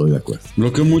 49ers, estoy de acuerdo.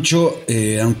 Bloqueo mucho,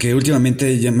 aunque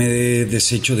últimamente ya me he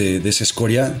deshecho de esa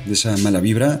escoria, de esa mala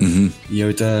vibra, y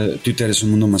ahorita Twitter es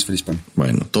un mundo más feliz para mí.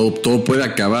 Bueno, todo puede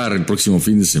acabar el próximo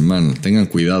fin de semana, tengan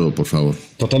cuidado, por favor.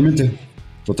 Totalmente,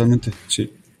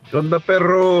 sí. ¿Qué onda,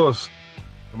 perros?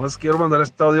 Nomás quiero mandar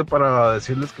este audio para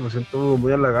decirles que me siento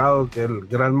muy halagado, que el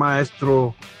gran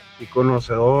maestro y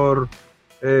conocedor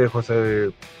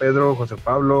José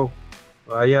Pablo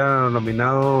haya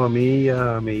nominado a mí y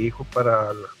a mi hijo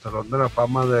para el Salón de la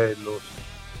Fama de los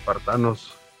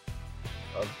Espartanos.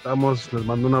 Estamos, les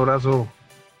mando un abrazo,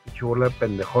 chula de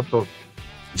pendejoto.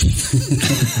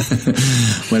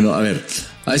 Bueno, a ver,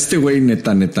 a este güey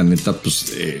neta,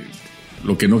 pues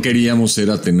lo que no queríamos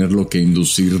era tenerlo que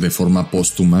inducir de forma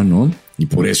póstuma, ¿no? Y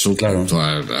por eso, claro,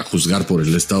 a juzgar por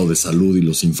el estado de salud y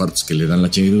los infartos que le dan la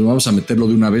chingada, vamos a meterlo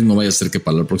de una vez, no vaya a ser que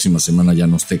para la próxima semana ya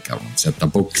no esté, cabrón. O sea,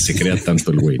 tampoco que se crea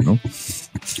tanto el güey, ¿no?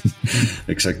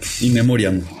 Exacto. In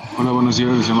memoriam. Hola, buenos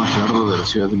días, se llama Gerardo de la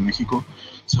Ciudad de México,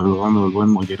 saludando al buen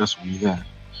Mollera, su vida,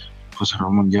 José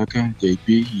Ramón Yaka, JP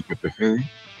y Pepe Fede,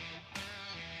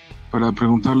 para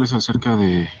preguntarles acerca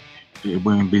de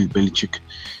buen Bill Belichick.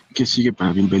 ¿Qué sigue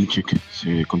para Bill Belichick?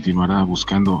 ¿Se continuará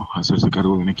buscando hacerse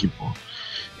cargo de un equipo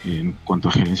en cuanto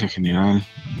a gerencia general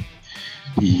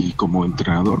y como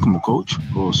entrenador, como coach,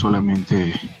 o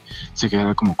solamente se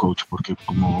quedará como coach? Porque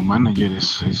como manager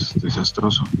es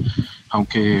desastroso,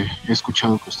 aunque he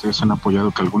escuchado que ustedes han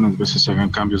apoyado que algunas veces se hagan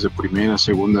cambios de primera,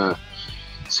 segunda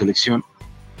selección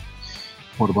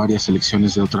por varias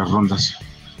selecciones de otras rondas.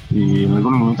 Y en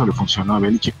algún momento le funcionó a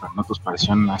Belichick, pero en otros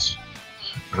parecían unas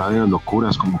verdaderas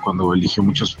locuras, como cuando eligió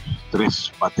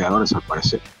tres pateadores al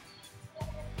parecer.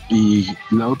 Y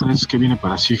la otra es que viene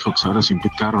para Seahawks ahora sin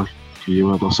Pete Carroll, que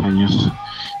lleva 2 años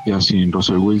ya sin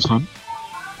Russell Wilson.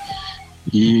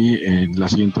 Y en la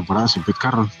siguiente temporada sin Pete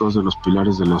Carroll, 2 de los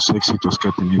pilares de los éxitos que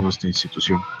ha tenido esta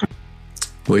institución.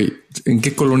 Güey, ¿en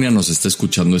qué colonia nos está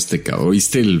escuchando este cabrón?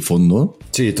 ¿Oíste el fondo?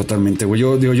 Sí, totalmente, güey.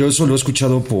 Yo eso lo he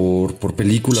escuchado por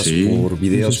películas, sí, por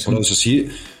videos, sí. Por cosas así.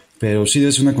 Pero sí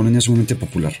debe ser una colonia sumamente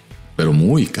popular. Pero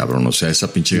muy cabrón, o sea,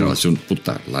 esa pinche grabación,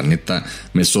 puta, la neta,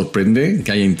 me sorprende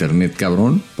que haya internet,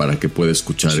 cabrón, para que pueda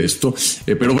escuchar esto.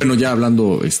 Pero bueno, ya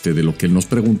hablando de lo que él nos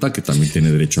pregunta, que también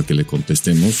tiene derecho a que le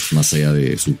contestemos, más allá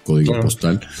de su código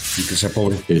postal. Y que sea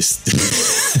pobre.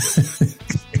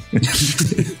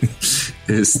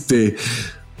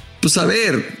 Pues a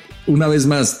ver, una vez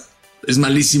más, es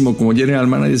malísimo como general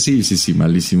manager, sí,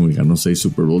 malísimo, y ganó 6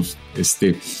 Super Bowls.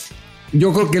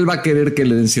 Yo creo que él va a querer que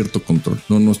le den cierto control.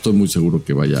 No estoy muy seguro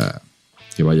que vaya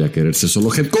a quererse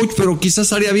solo head coach, pero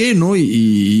quizás haría bien, ¿no?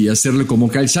 Y hacerle como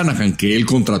Kyle Shanahan, que él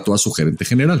contrató a su gerente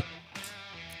general,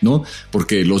 ¿no?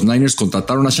 Porque los Niners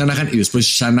contrataron a Shanahan y después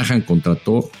Shanahan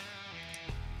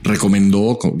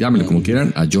recomendó, llámenle como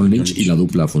quieran, a John Lynch y la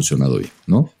dupla ha funcionado bien,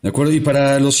 ¿no? De acuerdo, y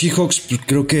para los Seahawks pues,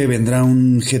 creo que vendrá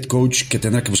un head coach que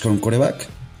tendrá que buscar un quarterback.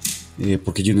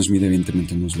 Porque Geno Smith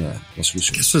evidentemente no es la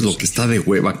solución. Eso es lo que está de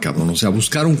hueva, cabrón. O sea,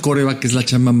 buscar un quarterback es la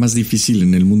chamba más difícil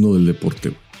en el mundo del deporte,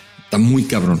 güey. Está muy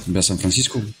cabrón. Ve a San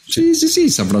Francisco. Sí.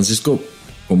 San Francisco,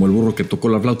 como el burro que tocó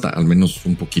la flauta, al menos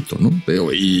un poquito, ¿no?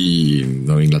 Y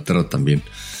Nueva Inglaterra también.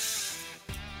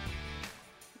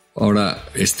 Ahora,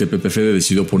 Pepe Fede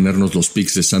decidió ponernos los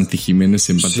pics de Santi Jiménez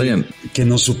en pantalla. Que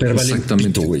nos supervalen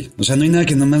pito, güey. O sea, no hay nada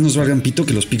que nomás nos valgan pito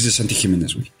que los pics de Santi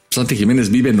Jiménez, güey. Santi Jiménez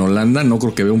vive en Holanda, no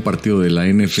creo que vea un partido de la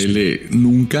NFL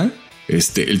nunca.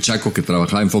 El Chaco que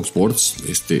trabajaba en Fox Sports,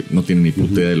 no tiene ni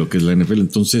puta idea de lo que es la NFL.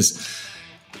 Entonces,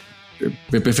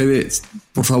 Pepe Fede,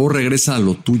 por favor regresa a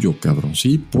lo tuyo, cabrón,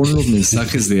 ¿sí? Pon los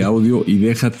mensajes de audio y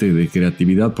déjate de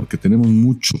creatividad porque tenemos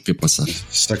mucho que pasar.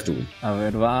 Exacto, güey. A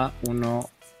ver, va uno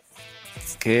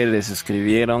que les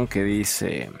escribieron que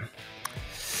dice: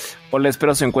 hola,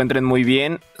 espero se encuentren muy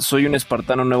bien. Soy un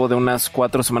espartano nuevo de unas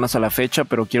 4 semanas a la fecha,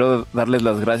 pero quiero darles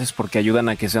las gracias porque ayudan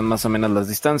a que sean más amenas las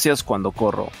distancias cuando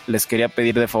corro. Les quería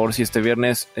pedir de favor si este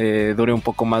viernes dure un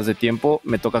poco más de tiempo.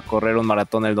 Me toca correr un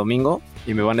maratón el domingo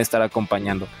y me van a estar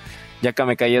acompañando. Ya que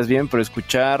me caías bien, pero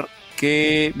escuchar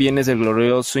que vienes del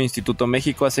glorioso Instituto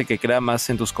México hace que crea más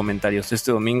en tus comentarios.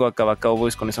 Este domingo acaba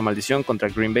Cowboys con esa maldición contra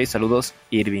Green Bay. Saludos,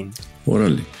 Irving.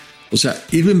 Órale. O sea,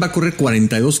 Irving va a correr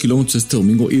 42 kilómetros este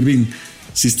domingo. Irving,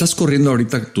 si estás corriendo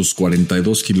ahorita tus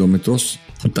 42 kilómetros,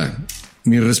 puta,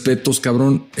 mis respetos,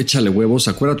 cabrón, échale huevos.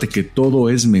 Acuérdate que todo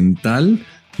es mental.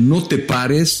 No te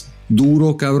pares.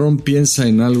 Duro, cabrón, piensa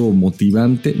en algo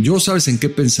motivante. Yo, ¿sabes en qué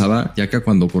pensaba? Ya acá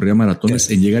cuando corría maratones,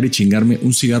 en llegar y chingarme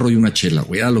un cigarro y una chela,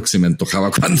 güey. Era lo que se me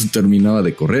antojaba cuando terminaba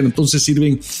de correr. Entonces,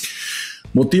 Irving,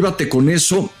 motívate con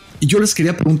eso. Y yo les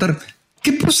quería preguntar,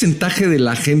 ¿qué porcentaje de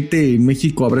la gente en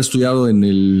México habrá estudiado en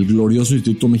el glorioso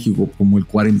Instituto México? Como el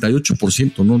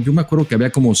 48%, ¿no? Yo me acuerdo que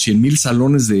había como 100,000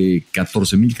 salones de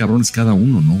 14,000 cabrones cada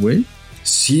uno, ¿no, güey?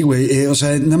 Sí, güey. O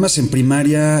sea, nada más en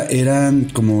primaria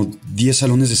eran como 10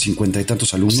 salones de 50 y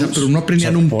tantos alumnos. O sea, pero no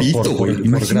aprendían un pito, güey.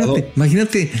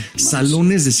 Imagínate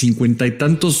salones de 50 y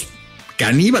tantos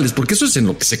caníbales, porque eso es en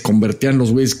lo que se convertían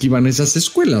los güeyes que iban a esas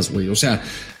escuelas, güey. O sea,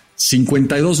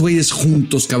 52 güeyes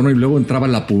juntos, cabrón, y luego entraba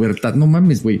la pubertad. No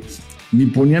mames, güey. Ni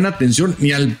ponían atención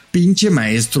ni al pinche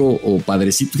maestro o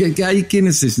padrecito. ¿Qué hay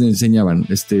quienes enseñaban?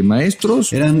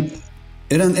 ¿Maestros?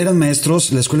 Eran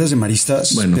maestros, la escuela es de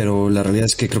maristas, bueno, pero la realidad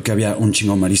es que creo que había un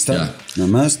chingo marista, nada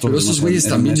más. Pero esos güeyes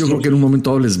también yo creo que en un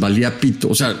momento dado les valía pito.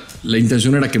 O sea, la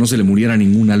intención era que no se le muriera a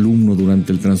ningún alumno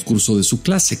durante el transcurso de su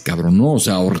clase, cabrón, ¿no? O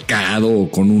sea, ahorcado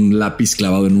o con un lápiz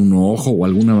clavado en un ojo o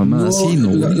alguna mamada así,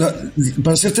 ¿no?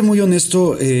 Para serte muy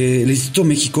honesto, el Instituto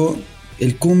México,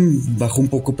 el CUM bajó un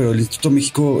poco, pero el Instituto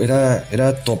México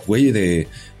era top, güey, de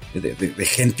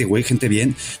gente, güey, gente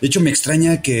bien. De hecho, me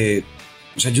extraña que...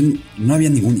 O sea, no había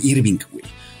ningún Irving, güey.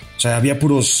 O sea, había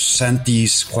puros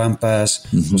Santis, Juanpas,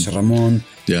 José Ramón,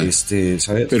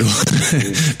 ¿sabes?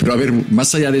 Pero a ver,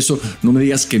 más allá de eso, no me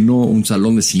digas que no un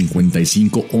salón de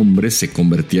 55 hombres se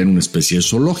convertía en una especie de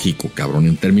zoológico, cabrón,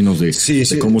 en términos de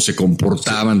cómo se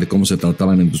comportaban, de cómo se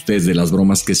trataban entre ustedes, de las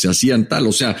bromas que se hacían, tal.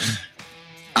 O sea,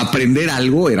 aprender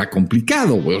algo era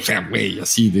complicado, güey. O sea, güey,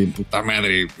 así de puta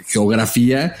madre.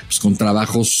 Geografía, pues con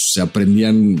trabajos se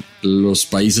aprendían los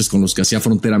países con los que hacía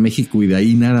frontera México y de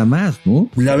ahí nada más, ¿no?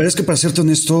 La verdad es que, para serte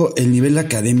honesto, el nivel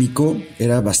académico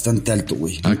era bastante alto,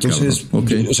 güey. Entonces,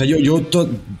 okay. O sea, yo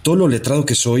todo lo letrado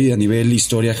que soy a nivel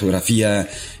historia, geografía,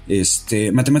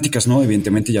 matemáticas, no,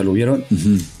 evidentemente ya lo vieron.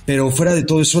 Pero fuera de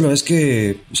todo eso, la verdad es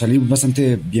que salí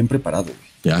bastante bien preparado,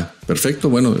 güey. Ya, perfecto.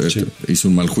 Bueno, hice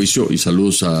un mal juicio y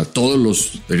saludos a todos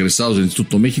los egresados del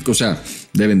Instituto México. O sea,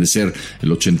 deben de ser el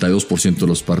 82% de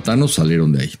los espartanos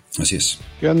salieron de ahí. Así es.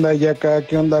 ¿Qué onda, Yaka?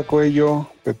 ¿Qué onda,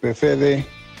 Cuello? Pepe Fede.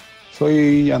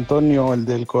 Soy Antonio, el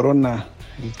del Corona,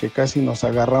 el que casi nos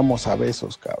agarramos a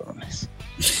besos, cabrones.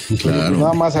 Claro.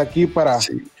 Nada más aquí para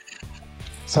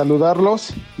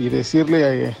saludarlos y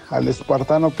decirle al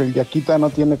espartano que el Yaquita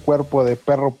no tiene cuerpo de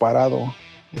perro parado.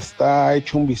 Está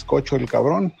hecho un bizcocho el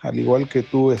cabrón, al igual que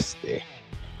tú,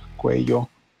 Cuello.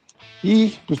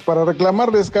 Y pues para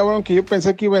reclamarles, cabrón, que yo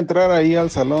pensé que iba a entrar ahí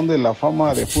al Salón de la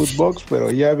Fama de Footbox,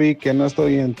 pero ya vi que no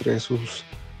estoy entre sus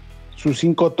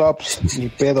 5 tops, ni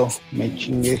pedo, me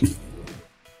chingué.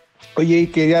 Oye, y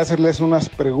quería hacerles unas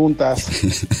preguntas.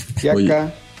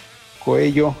 Yaka,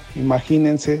 Cuello,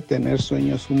 imagínense tener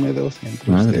sueños húmedos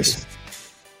entre ustedes.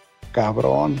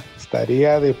 Cabrón,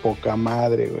 estaría de poca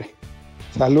madre, güey.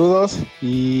 Saludos,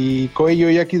 y Cuello,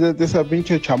 ya quítate esa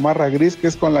pinche chamarra gris que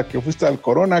es con la que fuiste al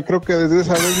Corona. Creo que desde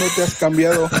esa vez no te has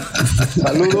cambiado.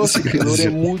 Saludos y que dure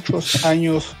muchos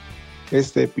años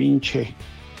este pinche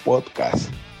podcast.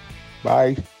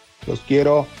 Bye, los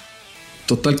quiero.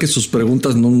 Total que sus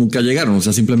preguntas nunca llegaron. O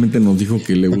sea, simplemente nos dijo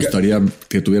que le gustaría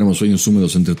que tuviéramos sueños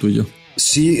húmedos entre tú y yo.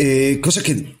 Sí, cosa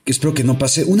que espero que no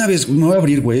pase. Una vez, me voy a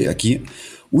abrir, güey, aquí.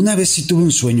 Una vez sí tuve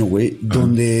un sueño, güey,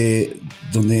 donde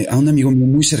a un amigo mío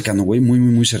muy cercano, güey,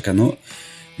 muy cercano,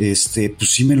 pues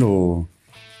sí me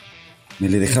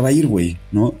le dejaba ir, güey,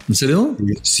 ¿no? ¿En serio?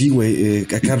 Sí, güey,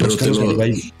 a Carlos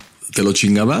Garibay. ¿Te lo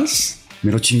chingabas?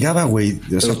 Me lo chingaba, güey.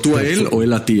 ¿Pero tú a él o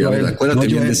él a ti? A ver, acuérdate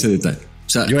bien de ese detalle. O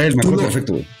sea, yo a él, me acuerdo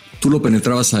perfecto, güey. ¿Tú lo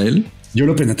penetrabas a él? Yo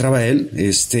lo penetraba a él,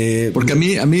 Porque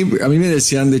a mí me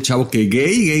decían de chavo que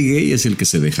gay es el que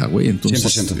se deja, güey.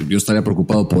 Entonces 100%. Yo estaría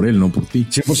preocupado por él, no por ti.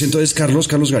 100% es Carlos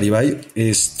Garibay,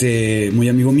 muy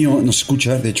amigo mío, nos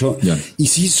escucha, de hecho. Ya. Y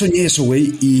sí soñé eso,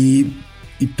 güey,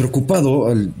 y preocupado,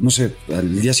 al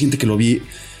día siguiente que lo vi,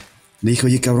 le dije,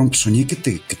 oye, cabrón, pues soñé que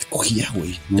te cogía,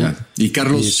 güey, ¿no? Ya. ¿Y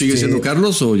Carlos sigue siendo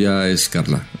Carlos o ya es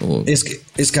Carla? O...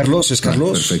 Es Carlos.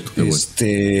 Perfecto, qué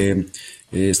bueno.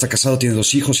 Está casado, tiene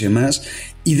 2 hijos y demás.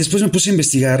 Y después me puse a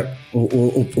investigar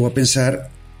o a pensar,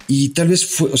 y tal vez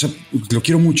fue, o sea, lo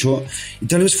quiero mucho, y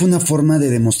tal vez fue una forma de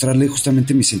demostrarle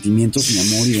justamente mis sentimientos, mi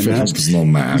amor y demás. Pero pues no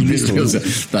mames, o sea,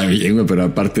 está bien, güey, pero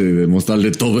aparte de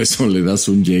demostrarle todo eso, le das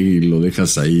un llegue y lo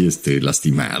dejas ahí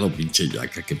lastimado, pinche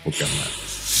Yaka, qué poca madre.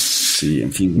 Sí,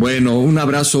 en fin. Bueno, un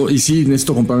abrazo. Y sí,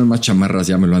 necesito comprarme más chamarras,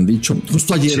 ya me lo han dicho.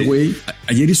 Justo ayer, güey,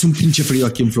 ayer hizo un pinche frío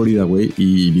aquí en Florida, güey,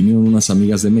 y vinieron unas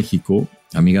amigas de México,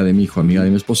 amiga de mi hijo, amiga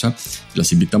de mi esposa,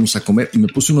 las invitamos a comer y me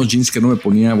puse unos jeans que no me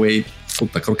ponía, güey,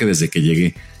 puta, creo que desde que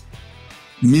llegué.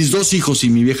 Mis 2 hijos y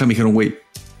mi vieja me dijeron, güey,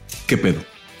 ¿qué pedo?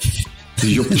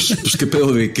 Y yo, pues, ¿qué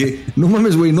pedo de qué? No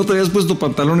mames, güey, no te habías puesto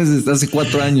pantalones desde hace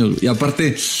 4 años. Y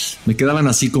aparte, me quedaban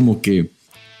así como que,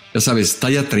 ya sabes,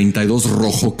 talla 32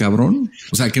 rojo, cabrón.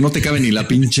 O sea, que no te cabe ni la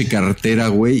pinche cartera,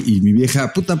 güey. Y mi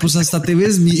vieja, puta, pues hasta te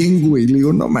ves bien, güey. Le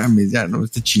digo, no mames, ya, no,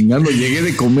 chingando. Llegué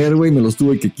de comer, güey, me los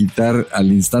tuve que quitar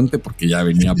al instante porque ya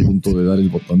venía a punto de dar el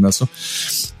botonazo.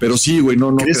 Pero sí, güey,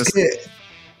 no.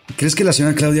 ¿Crees que la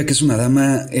señora Claudia, que es una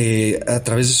dama, a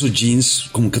través de esos jeans,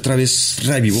 como que otra vez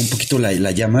revivó un poquito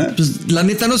la llama? Pues la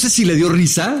neta, no sé si le dio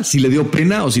risa, si le dio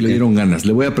pena o si le dieron ganas.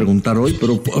 Le voy a preguntar hoy,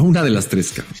 pero una de las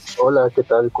 3, cabrón. Hola, ¿qué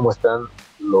tal? ¿Cómo están?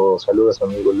 Los saluda su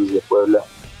amigo Luis de Puebla.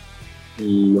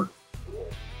 Y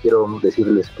quiero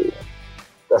decirles que,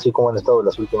 así como han estado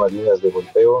las últimas líneas de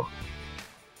golpeo,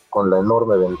 con la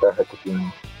enorme ventaja que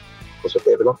tiene José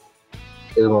Pedro,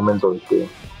 es el momento de que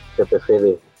Pepe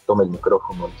Fede tome el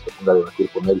micrófono y se ponga a debatir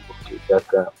con él, porque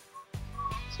Yaka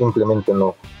simplemente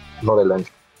no de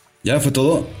lancha. ¿Ya fue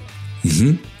todo?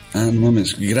 Uh-huh. Ah, no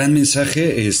mames, gran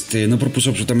mensaje, no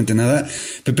propuso absolutamente nada.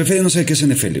 Pepe Fede no sabe qué es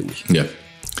NFL, güey. Ya.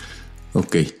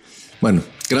 Ok. Bueno,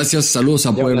 gracias, saludos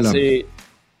a Puebla. Y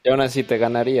aún así te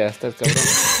ganaría, estás cabrón.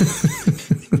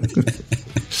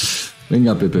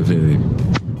 Venga, Pepe Fede.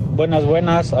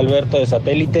 Buenas, Alberto de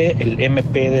Satélite, el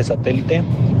MP de Satélite.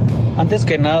 Antes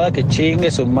que nada, que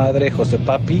chingue su madre José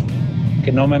Papi,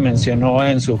 que no me mencionó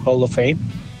en su Hall of Fame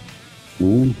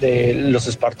de los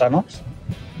espartanos.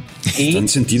 Y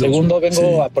segundo,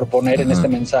 vengo a proponer en este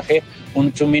mensaje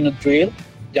un 2-minute drill,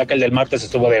 ya que el del martes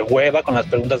estuvo de hueva con las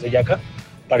preguntas de Yaka.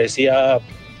 parecía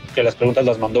que las preguntas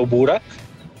las mandó Burak,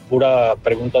 pura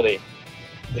pregunta de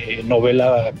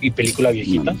novela y película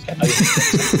viejita. Que nadie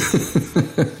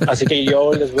Así que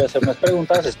yo les voy a hacer unas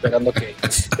preguntas esperando que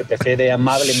PPFD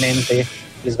amablemente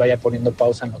les vaya poniendo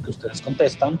pausa en lo que ustedes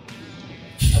contestan.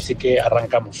 Así que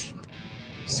arrancamos.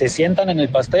 ¿Se sientan en el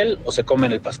pastel o se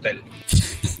comen el pastel?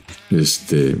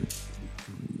 ¿Qué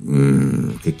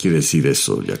quiere decir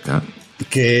eso, Yaka?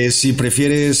 Que si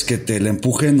prefieres que te la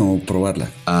empujen o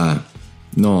probarla.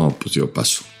 No, pues yo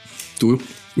paso. ¿Tú?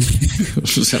 O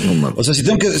sea, no mames. O sea, si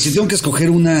tengo que escoger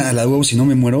una a la huevo, si no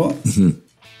me muero.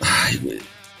 Ay, güey.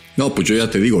 No, pues yo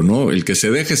ya te digo, ¿no? El que se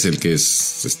deje es el que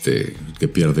el que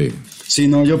pierde. Sí,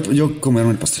 no, yo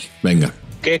comerme el pastel. Venga.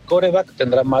 ¿Qué quarterback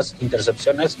tendrá más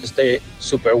intercepciones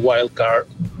Super Wild Card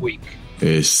Week?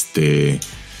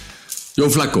 Joe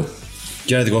Flacco.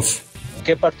 Jared Goff.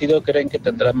 ¿Qué partido creen que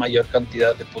tendrá mayor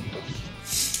cantidad de puntos?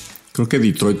 Creo que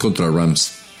Detroit contra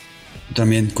Rams.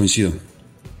 También coincido.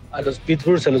 ¿A los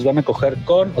Pittsburgh se los van a coger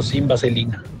con o sin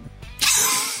vaselina?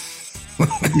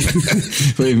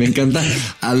 Oye, me encanta.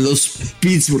 A los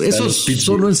Pittsburgh. Esos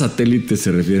solo en satélite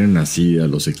se refieren así a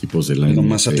los equipos de la NFL. Lo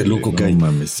más sateluco que hay. No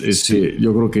mames. Sí.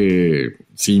 Yo creo que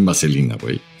sin vaselina,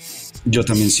 güey. Yo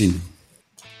también sin.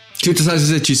 Sí, tú sabes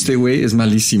ese chiste, güey, es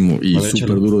malísimo y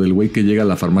súper duro del güey que llega a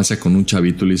la farmacia con un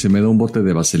chavito y le dice, ¿me da un bote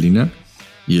de vaselina?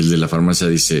 Y el de la farmacia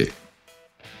dice,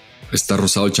 ¿está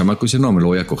rosado el chamaco? Y dice, no, me lo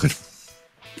voy a coger.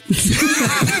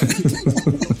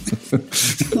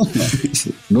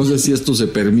 No sé si esto se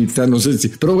permita, no sé si...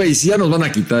 Pero, güey, si ya nos van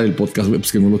a quitar el podcast, güey,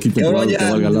 pues que nos lo quiten. Que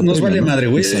valga la nos pena, vale, ¿no? Madre,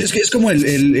 güey. Es como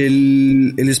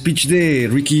el speech de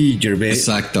Ricky Gervais.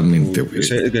 Exactamente, güey.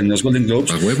 En los Golden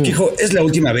Globes. A huevo. Que dijo, es la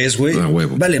última vez, güey. A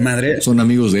huevo. Vale, madre. Son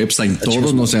amigos de Epstein.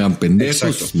 Todos no se hagan pendejos,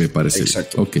 exacto, me parece.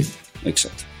 Exacto. Ok.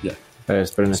 Exacto, ya.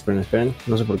 Esperen.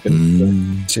 No sé por qué.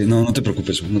 Sí, no te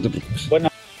preocupes, no te preocupes. Bueno,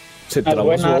 se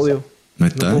trabó su audio. ¿No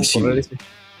está? No sí.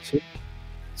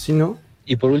 Sí, ¿no?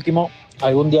 Y por último,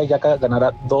 ¿algún día Yaka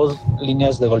ganará 2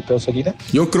 líneas de golpeo seguidas?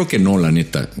 Yo creo que no, la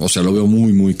neta. O sea, lo veo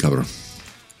muy, muy cabrón.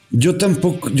 Yo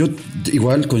tampoco, yo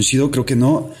igual coincido, creo que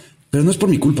no. Pero no es por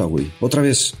mi culpa, güey. Otra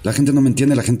vez, la gente no me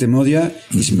entiende, la gente me odia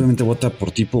y simplemente vota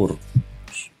por ti por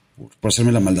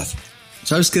hacerme la maldad.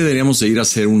 ¿Sabes qué? Deberíamos de ir a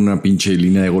hacer una pinche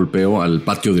línea de golpeo al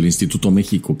patio del Instituto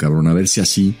México, cabrón. A ver si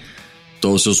así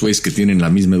todos esos güeyes que tienen la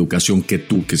misma educación que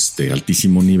tú, que es de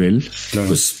altísimo nivel, claro,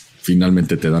 pues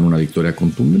finalmente te dan una victoria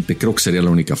contundente. Creo que sería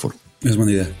la única forma. Es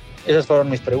buena idea. Esas fueron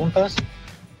mis preguntas.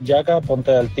 Yaka,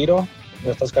 ponte al tiro.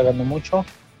 Me estás cagando mucho.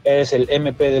 Eres el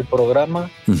MP del programa.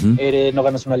 No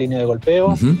ganas una línea de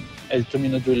golpeo. El 2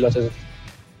 minute drill lo haces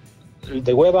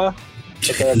de hueva.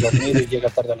 Te quedas dormido y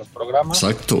llegas tarde a los programas.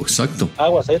 Exacto.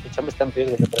 Aguas, tu chamba está en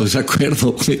riesgo. Estoy de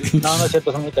acuerdo. No es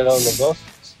cierto, son muy cagados los dos.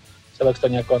 Se va a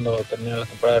extrañar cuando termine la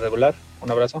temporada regular. Un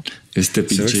abrazo. Se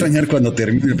va a extrañar cuando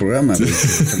termine el programa. Sí.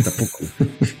 Falta poco.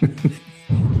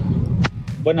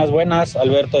 Buenas,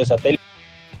 Alberto de Satélite.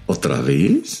 ¿Otra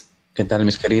vez? ¿Qué tal,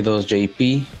 mis queridos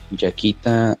JP,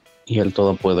 Yaquita y el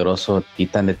todopoderoso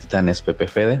titán de titanes Pepe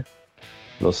Fede?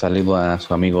 Los saludo a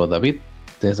su amigo David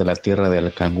desde la tierra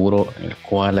del canguro, el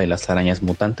koala y las arañas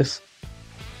mutantes,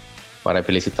 para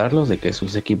felicitarlos de que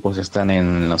sus equipos están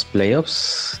en los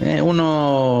playoffs.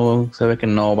 Uno se ve que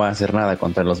no va a hacer nada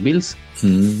contra los Bills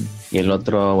y el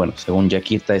otro, bueno, según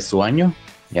Yaquita es su año,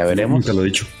 ya veremos. Nunca lo he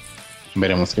dicho.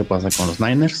 Veremos qué pasa con los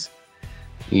Niners.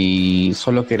 Y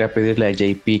solo quería pedirle a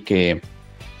JP que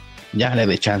ya le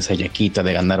dé chance a Yaquita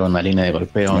de ganar una línea de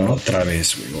golpeo. No, otra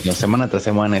vez, güey. La semana tras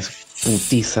semana es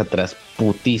putiza tras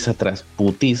putiza tras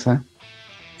putiza.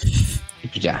 Y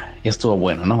pues ya estuvo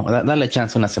bueno, ¿no? Dale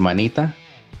chance una semanita.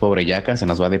 Pobre Yaka, se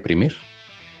nos va a deprimir.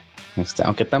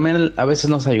 Aunque también a veces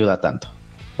no se ayuda tanto.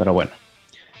 Pero bueno,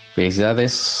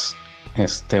 felicidades.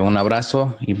 Un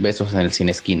abrazo y besos en el Sin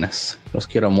Esquinas. Los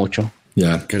quiero mucho.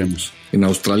 Ya queremos. En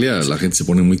Australia la gente se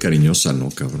pone muy cariñosa, ¿no,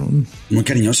 cabrón? Muy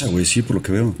cariñosa, güey, sí, por lo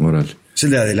que veo. Moral. Es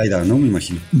el de Adelaida, ¿no? Me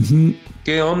imagino.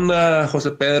 ¿Qué onda,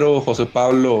 José Pedro, José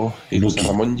Pablo y José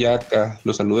Ramón Yaca?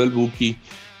 Los saluda el Buki.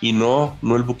 Y no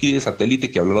el Buki de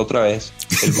Satélite que habló la otra vez.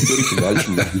 El Buki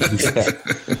original.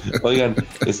 Oigan,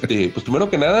 pues primero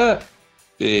que nada,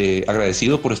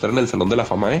 agradecido por estar en el Salón de la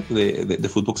Fama de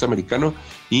Fútbol Americano.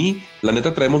 Y la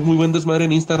neta traemos muy buen desmadre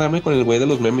en Instagram con el güey de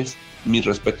los memes. Mis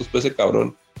respetos pues ese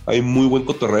cabrón. Hay muy buen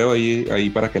cotorreo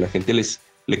ahí para que la gente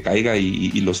le caiga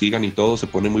y lo sigan y todo. Se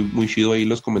pone muy, muy chido ahí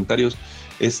los comentarios.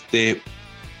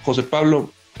 José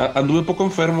Pablo, anduve un poco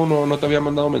enfermo, no te había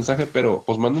mandado mensaje, pero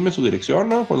pues mándenme su dirección,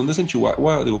 ¿no? Cuando andes en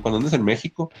Chihuahua, cuando andes en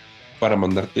México, para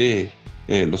mandarte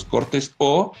los cortes.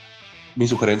 O mi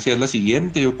sugerencia es la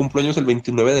siguiente: yo cumplo años el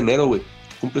 29 de enero, güey.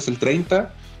 Cumples el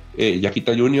 30,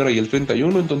 Yaquita Junior ahí el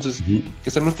 31, entonces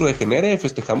que sea nuestro degenere,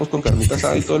 festejamos con carnita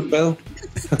asada y todo el pedo.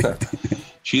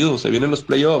 Chido, se vienen los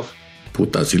playoffs.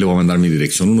 Puta, sí le voy a mandar mi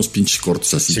dirección, unos pinches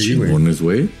cortes así chingones,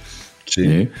 güey.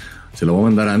 Sí. Se lo voy a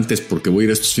mandar antes porque voy a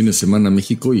ir estos fines de semana a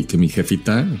México y que mi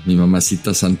jefita, mi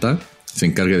mamacita santa, se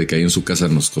encargue de que ahí en su casa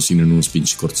nos cocinen unos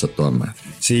pinches cortes a toda madre.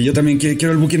 Sí, yo también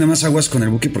quiero el Buki, nada más aguas con el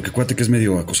Buki porque acuérdate que es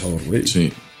medio acosador, güey.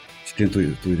 Sí. Si tiene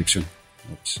tu dirección.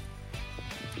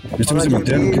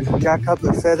 Hola, Jaca,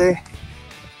 Fede.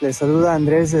 Les saluda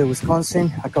Andrés de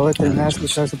Wisconsin. Acabo de terminar de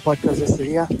escuchar su podcast de este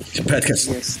día.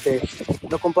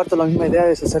 No comparto la misma idea de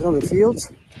deshacernos de Fields.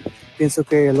 Pienso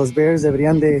que los Bears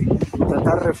deberían de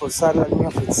tratar de reforzar la línea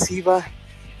ofensiva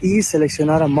y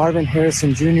seleccionar a Marvin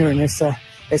Harrison Jr. en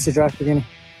este draft que viene.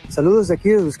 Saludos de aquí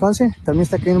de Wisconsin. También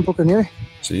está cayendo un poco de nieve.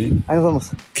 Sí. Ahí nos vamos.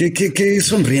 Qué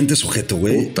sonriente sujeto,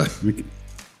 güey.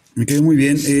 Me quedó muy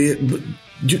bien.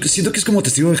 Yo siento que es como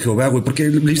testigo de Jehová, güey, porque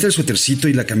le viste el suétercito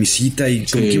y la camisita y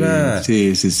como que iba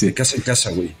de casa en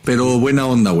casa, güey. Pero buena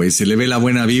onda, güey, se le ve la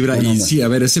buena vibra. Buena onda. Sí, a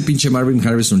ver, ese pinche Marvin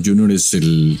Harrison Jr. es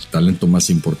el talento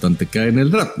más importante que hay en el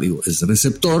draft. Digo, es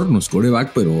receptor, no es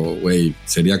quarterback, pero, güey,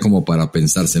 sería como para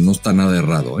pensarse, no está nada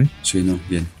errado, ¿eh? Sí, no,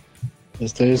 bien.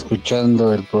 Estoy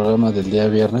escuchando el programa del día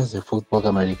viernes de fútbol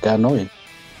americano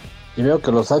y veo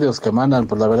que los audios que mandan,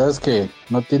 pues la verdad es que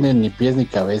no tienen ni pies ni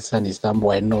cabeza, ni están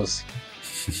buenos.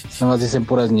 Nada más dicen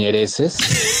puras ñereces.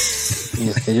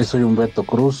 Yo soy Humberto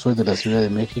Cruz, soy de la Ciudad de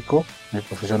México, mi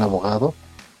profesión abogado.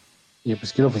 Y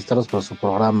pues quiero felicitarlos por su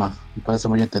programa. Me parece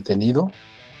muy entretenido.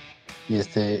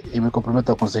 Y me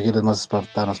comprometo a conseguirles más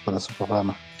espartanos para su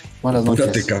programa. Buenas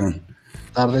noches. Cabrón.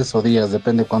 Tardes o días,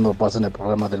 depende cuándo pasen el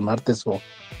programa del martes o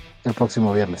el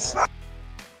próximo viernes.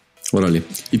 Órale.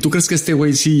 ¿Y tú crees que este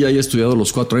güey sí ya haya estudiado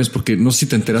los 4 años? Porque no sé si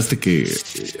te enteraste que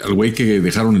al güey que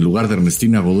dejaron en lugar de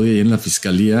Ernestina Godoy ahí en la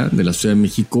Fiscalía de la Ciudad de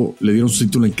México le dieron su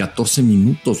título en 14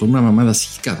 minutos. Una mamada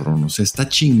así, cabrón. O sea, está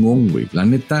chingón, güey. La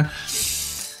neta,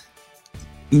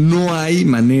 no hay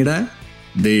manera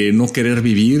de no querer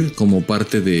vivir como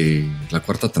parte de la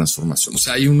cuarta transformación. O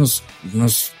sea, hay unos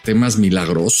temas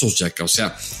milagrosos, ya que, o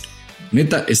sea,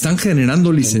 neta, están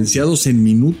generando licenciados en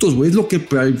minutos, güey. Es lo que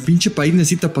el pinche país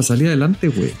necesita para salir adelante,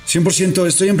 güey. 100%.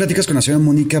 Estoy en pláticas con la señora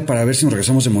Mónica para ver si nos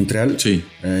regresamos de Montreal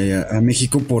a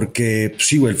México, porque pues,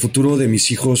 sí, güey, el futuro de mis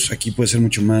hijos aquí puede ser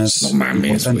mucho más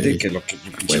importante, güey, que lo que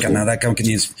Canadá, cabrón, que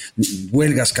ni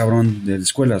huelgas, cabrón, de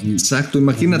escuelas. Exacto,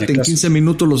 imagínate, en 15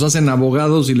 minutos los hacen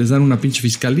abogados y les dan una pinche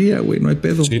fiscalía, güey, no hay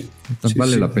pedo. Sí,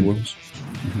 vale la pena.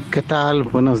 ¿Qué tal?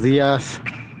 Buenos días.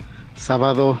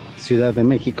 Sábado, Ciudad de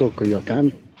México,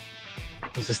 Coyoacán.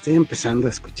 Pues estoy empezando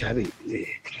a escuchar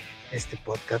este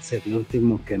podcast, el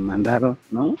último que mandaron,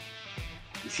 ¿no?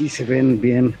 Y sí se ven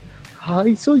bien.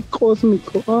 Ay, soy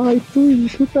cósmico. Ay,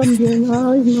 tú también.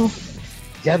 Ay, no.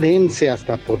 Ya dense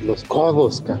hasta por los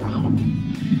codos, carajo.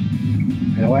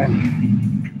 Pero bueno,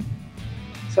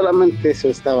 solamente eso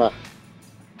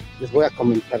les voy a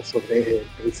comentar sobre el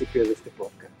principio de este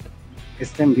podcast. Que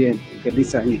estén bien.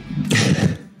 Feliz año.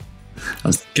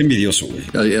 Qué envidioso, güey.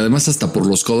 Además, hasta por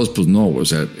los codos, pues no, o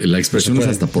sea, la expresión es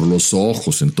hasta por los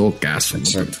ojos, en todo caso.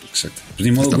 Exacto, ¿no? exacto. Pues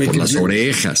ni modo, hasta güey, por las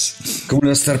orejas. ¿Cómo le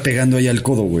vas a estar pegando ahí al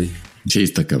codo, güey? Sí,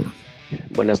 está cabrón.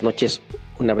 Buenas noches,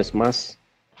 una vez más.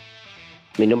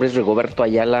 Mi nombre es Rigoberto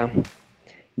Ayala,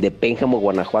 de Pénjamo,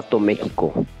 Guanajuato,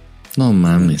 México. No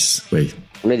mames, güey.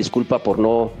 Una disculpa por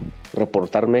no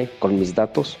reportarme con mis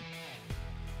datos.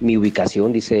 Mi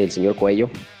ubicación, dice el señor Coello.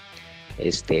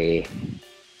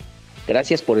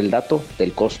 Gracias por el dato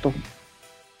del costo.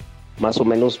 Más o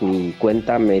menos mi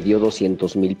cuenta me dio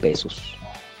 200,000 pesos.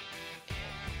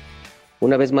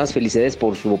 Una vez más, felicidades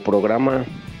por su programa.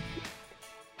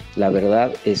 La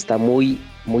verdad está muy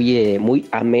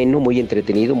ameno, muy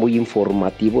entretenido, muy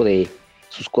informativo de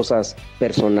sus cosas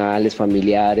personales,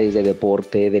 familiares, de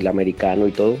deporte, del americano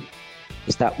y todo.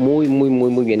 Está muy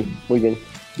bien, muy bien.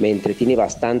 Me entretiene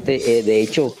bastante. De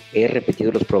hecho, he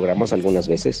repetido los programas algunas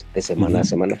veces, de semana a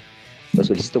semana. Los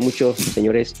felicito mucho,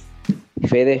 señores.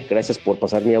 Fede, gracias por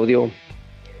pasar mi audio.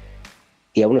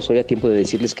 Y aún no estoy a tiempo de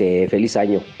decirles que feliz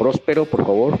año. Próspero, por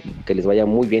favor, que les vaya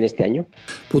muy bien este año.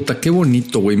 Puta, qué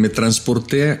bonito, güey. Me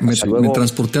transporté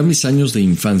a mis años de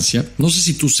infancia. No sé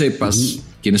si tú sepas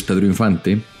quién es Pedro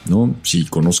Infante, ¿no? Si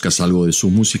conozcas algo de su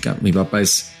música. Mi papá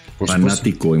es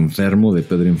fanático, enfermo de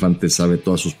Pedro Infante, sabe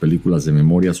todas sus películas de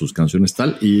memoria, sus canciones,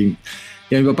 tal. Y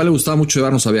a mi papá le gustaba mucho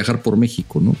llevarnos a viajar por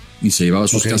México, ¿no? Y se llevaba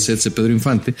sus cassettes de Pedro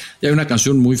Infante. Y hay una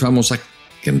canción muy famosa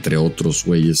que entre otros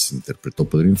güeyes interpretó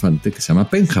Pedro Infante, que se llama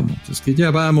Pénjamo. Es que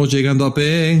ya vamos llegando a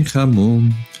Pénjamo,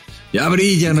 ya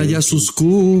brillan allá sus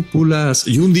cúpulas.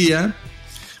 Y un día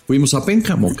fuimos a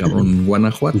Pénjamo, cabrón,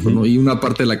 Guanajuato, ¿no? Y una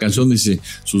parte de la canción dice,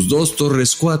 sus 2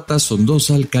 torres cuatas son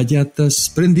 2 alcayatas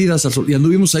prendidas al sol. Y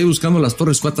anduvimos ahí buscando las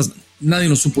torres cuatas. Nadie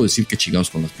nos supo decir qué chingados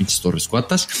con las pinches torres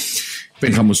cuatas.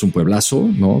 Pénjamo es un pueblazo,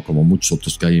 ¿no? Como muchos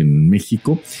otros que hay en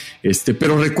México.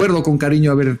 Pero recuerdo con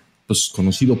cariño haber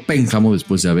conocido Pénjamo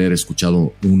después de haber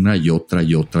escuchado una y otra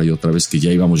vez que ya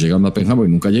íbamos llegando a Pénjamo y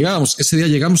nunca llegábamos. Ese día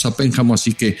llegamos a Pénjamo,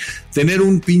 así que tener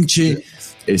un pinche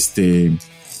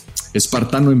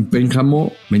espartano en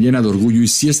Pénjamo me llena de orgullo. Y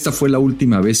si esta fue la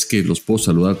última vez que los puedo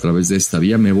saludar a través de esta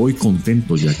vía, me voy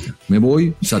contento, Yaka. Me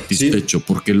voy satisfecho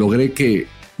porque logré que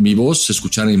mi voz se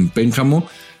escuchara en Pénjamo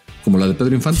como la de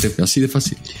Pedro Infante, así de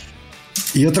fácil.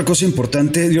 Y otra cosa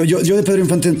importante, yo de Pedro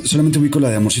Infante solamente ubico la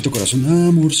de Amorcito Corazón.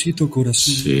 Amorcito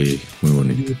Corazón. Sí, muy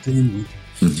bonito.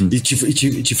 Y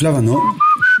chiflaba, ¿no?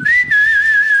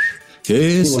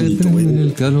 Que se prende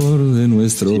el calor de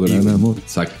nuestro gran amor.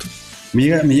 Exacto. Me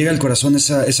llega al corazón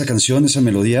esa canción, esa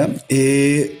melodía.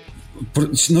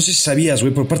 No sé si sabías,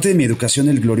 güey, por parte de mi educación,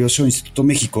 el glorioso Instituto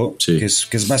México, que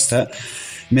es Basta,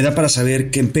 me da para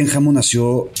saber que en Pénjamo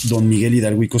nació don Miguel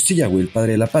Hidalgo y Costilla, güey, el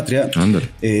padre de la patria. Ándale.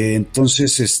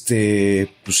 Entonces,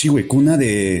 pues sí, güey, cuna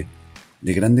de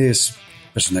grandes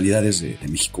personalidades de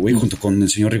México, güey, junto con el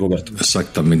señor Rigoberto.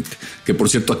 Exactamente. Que por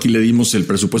cierto, aquí le dimos el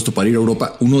presupuesto para ir a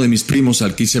Europa. Uno de mis primos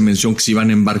al que hice mención que se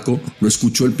iban en barco, lo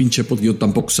escuchó el pinche podcast, yo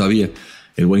tampoco sabía.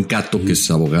 El buen Cato, que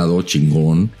es abogado,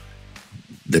 chingón,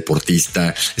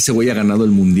 deportista. Ese güey ha ganado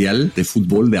el mundial de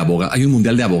fútbol de abogados. Hay un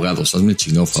mundial de abogados, hazme el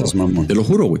chingado favor. Te lo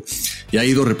juro, güey. Y ha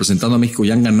ido representando a México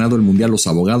y han ganado el mundial los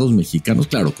abogados mexicanos,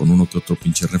 claro, con uno que otro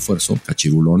pinche refuerzo,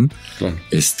 cachirulón. Claro.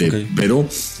 Pero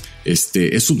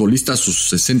es futbolista a sus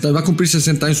 60, va a cumplir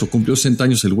 60 años o cumplió 60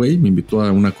 años el güey. Me invitó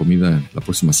a una comida la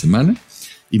próxima semana.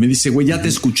 Y me dice, güey, ya te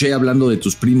escuché hablando de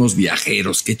tus primos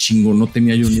viajeros, qué chingo, no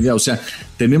tenía yo ni idea. O sea,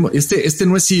 tenemos, este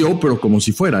no es CEO, pero como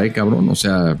si fuera, cabrón. O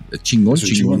sea, chingón.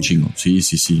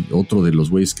 Sí. Otro de los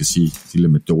güeyes que sí le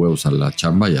metió huevos a la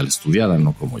chamba y a la estudiada,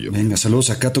 no como yo. Venga, saludos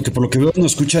a Cato, que por lo que veo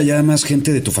nos escucha ya más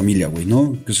gente de tu familia, güey,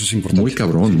 ¿no? Que eso es importante.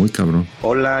 Muy cabrón.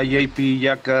 Hola, JP y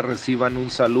Yaka, reciban un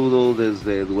saludo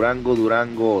desde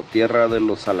Durango, tierra de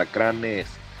los alacranes,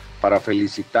 para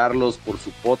felicitarlos por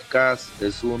su podcast.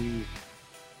 Es un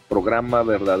programa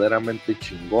verdaderamente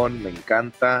chingón, me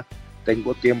encanta,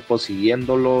 tengo tiempo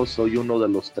siguiéndolo, soy uno de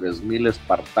los 3,000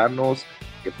 espartanos,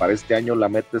 que para este año la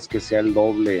meta es que sea el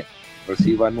doble.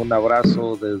 Reciban un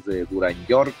abrazo desde Durán,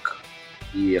 York,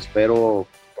 y espero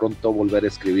pronto volver a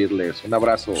escribirles. Un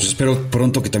abrazo. Pues espero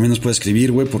pronto que también nos pueda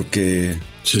escribir, güey, porque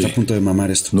está a punto de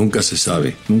mamar esto. Nunca se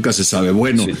sabe.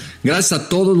 Bueno, gracias a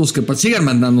todos los que sigan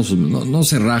mandando, no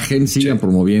se rajen, sigan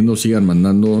promoviendo, sigan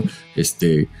mandando,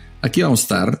 aquí vamos a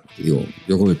estar, digo,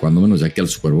 yo creo que cuando menos de aquí al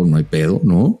Super Bowl no hay pedo,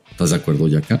 ¿no? ¿Estás de acuerdo,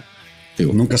 Yaka?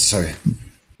 Digo, nunca se sabe.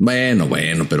 Bueno,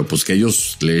 pero pues que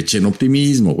ellos le echen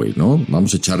optimismo, güey, ¿no?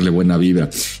 Vamos a echarle buena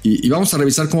vibra. Y vamos a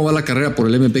revisar cómo va la carrera por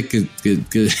el MP,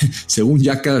 que según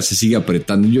Yaka se sigue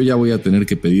apretando. Yo ya voy a tener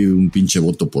que pedir un pinche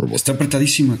voto por voto. Está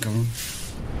apretadísima, cabrón.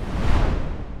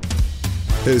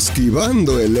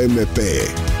 Esquivando el MP.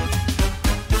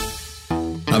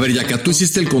 A ver, Yaka, tú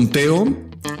hiciste el conteo.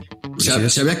 O sea,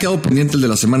 se había quedado pendiente el de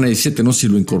la semana 17, no sé si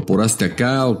lo incorporaste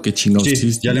acá o qué chingados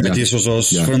hiciste. Ya le metí esos dos,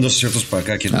 fueron 2 aciertos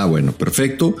para acá. Bueno,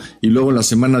 perfecto. Y luego en la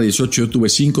semana 18 yo tuve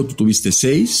 5, tú tuviste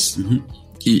 6.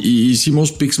 Y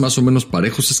hicimos picks más o menos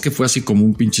parejos. Es que fue así como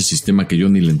un pinche sistema que yo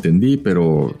ni le entendí,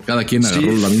 pero cada quien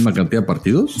agarró la misma cantidad de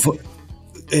partidos.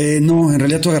 No, en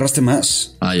realidad tú agarraste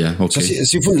más. Ya, ok. O sea,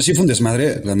 sí fue un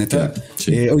desmadre, la neta.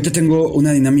 Ahorita tengo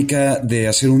una dinámica de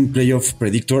hacer un playoff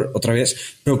predictor otra vez,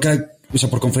 pero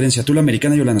por conferencia, tú la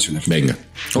americana y yo la nacional. Venga.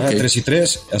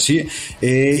 3-3, así.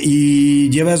 Y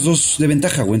llevas 2 de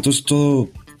ventaja, güey. Entonces todo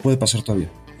puede pasar todavía.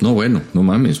 No, bueno, no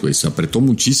mames, güey. Se apretó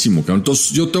muchísimo. Entonces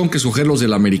yo tengo que escoger los de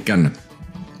la americana.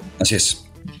 Así es.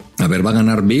 A ver, va a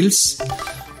ganar Bills,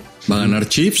 va a ganar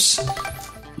Chiefs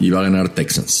y va a ganar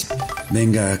Texans.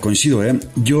 Venga, coincido,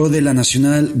 Yo de la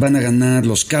nacional van a ganar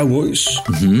los Cowboys,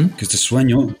 que este es su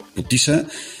año, putiza.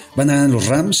 Van a ganar los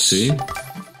Rams. Sí.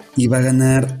 Y va a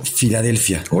ganar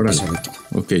Filadelfia. Órale.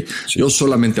 Ok. Yo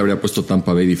solamente habría puesto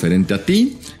Tampa Bay diferente a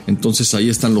ti. Entonces ahí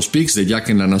están los picks de Jack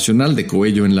en la nacional, de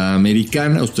Coello en la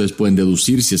americana. Ustedes pueden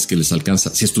deducir si es que les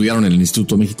alcanza. Si estudiaron en el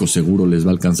Instituto México, seguro les va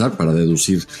a alcanzar para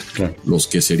deducir los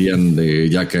que serían de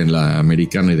Jack en la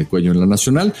americana y de Coello en la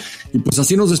nacional. Y pues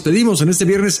así nos despedimos en este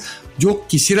viernes. Yo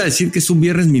quisiera decir que es un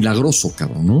viernes milagroso,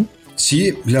 cabrón, ¿no?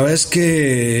 Sí, la verdad es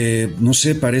que, no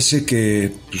sé, parece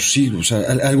que, pues sí, o sea,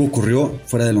 algo ocurrió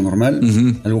fuera de lo normal,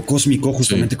 algo cósmico,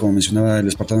 justamente como mencionaba el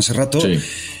espartano hace rato. Sí.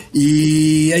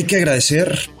 Y hay que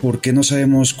agradecer porque no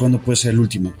sabemos cuándo puede ser el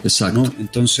último. Exacto. ¿no?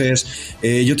 Entonces,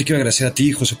 yo te quiero agradecer a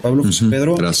ti, José Pablo, José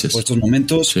Pedro, gracias por estos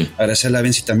momentos. Sí. Agradecer a la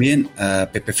Benzi también, a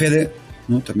Pepe Fede,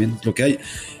 ¿no? También lo que hay.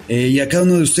 Y a cada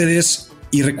uno de ustedes.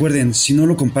 Y recuerden, si no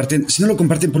lo comparten, por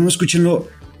lo menos escúchenlo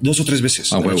 2 o 3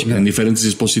 veces. En diferentes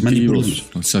dispositivos.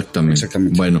 Exactamente.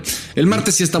 Bueno, el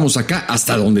martes sí estamos acá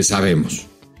hasta donde sabemos.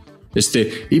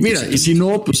 Y mira, y si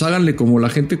no, pues háganle como la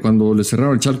gente cuando le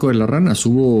cerraron el charco de las ranas.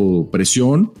 Hubo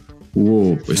presión,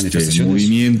 hubo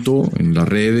movimiento en las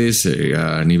redes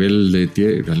a nivel de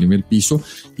tierra, a nivel piso,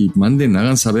 y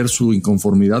hagan saber su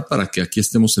inconformidad para que aquí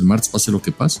estemos el martes, pase lo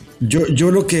que pase.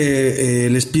 Yo lo que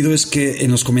les pido es que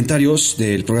en los comentarios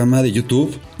del programa de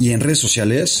YouTube y en redes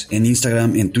sociales, en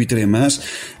Instagram, en Twitter y demás,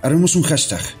 haremos un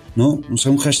hashtag, ¿no? O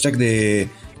sea, un hashtag de,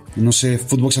 no sé,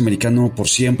 Footbox Americano por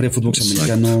siempre, Footbox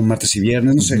Americano martes y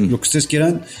viernes, no sé, lo que ustedes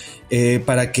quieran,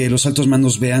 para que los altos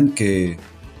mandos vean que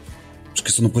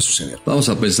esto no puede suceder. Vamos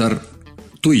a pensar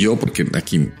tú y yo, porque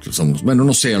aquí somos, bueno,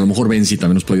 no sé, a lo mejor Benzi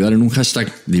también nos puede ayudar en un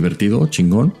hashtag divertido,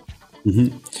 chingón,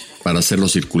 para hacerlo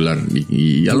circular.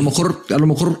 Y a lo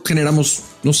mejor generamos,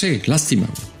 no sé, lástima.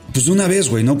 Pues de una vez,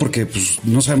 güey, ¿no? Porque pues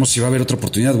no sabemos si va a haber otra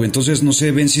oportunidad, güey. Entonces, no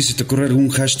sé, Benzi, si te ocurre algún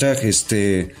hashtag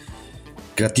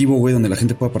creativo, güey, donde la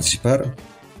gente pueda participar.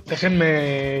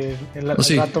 Déjenme el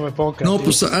rato me pongo creativo. No,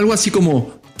 pues algo así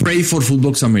como Pray for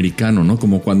Footbox Americano, ¿no?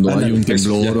 Como cuando hay un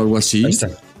temblor o algo así. Ahí está,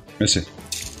 ese.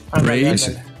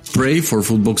 Pray for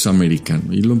Footbox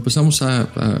Americano. Y lo empezamos a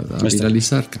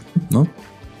viralizar, ¿no?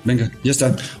 Venga, ya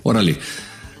está. Órale.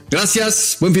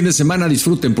 Gracias, buen fin de semana,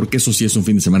 disfruten porque eso sí es un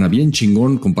fin de semana bien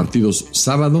chingón, con partidos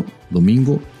sábado,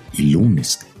 domingo y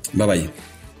lunes. Bye bye.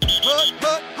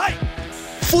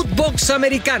 Footbox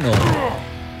Americano.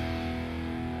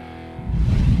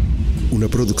 Una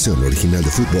producción original de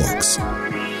Footbox.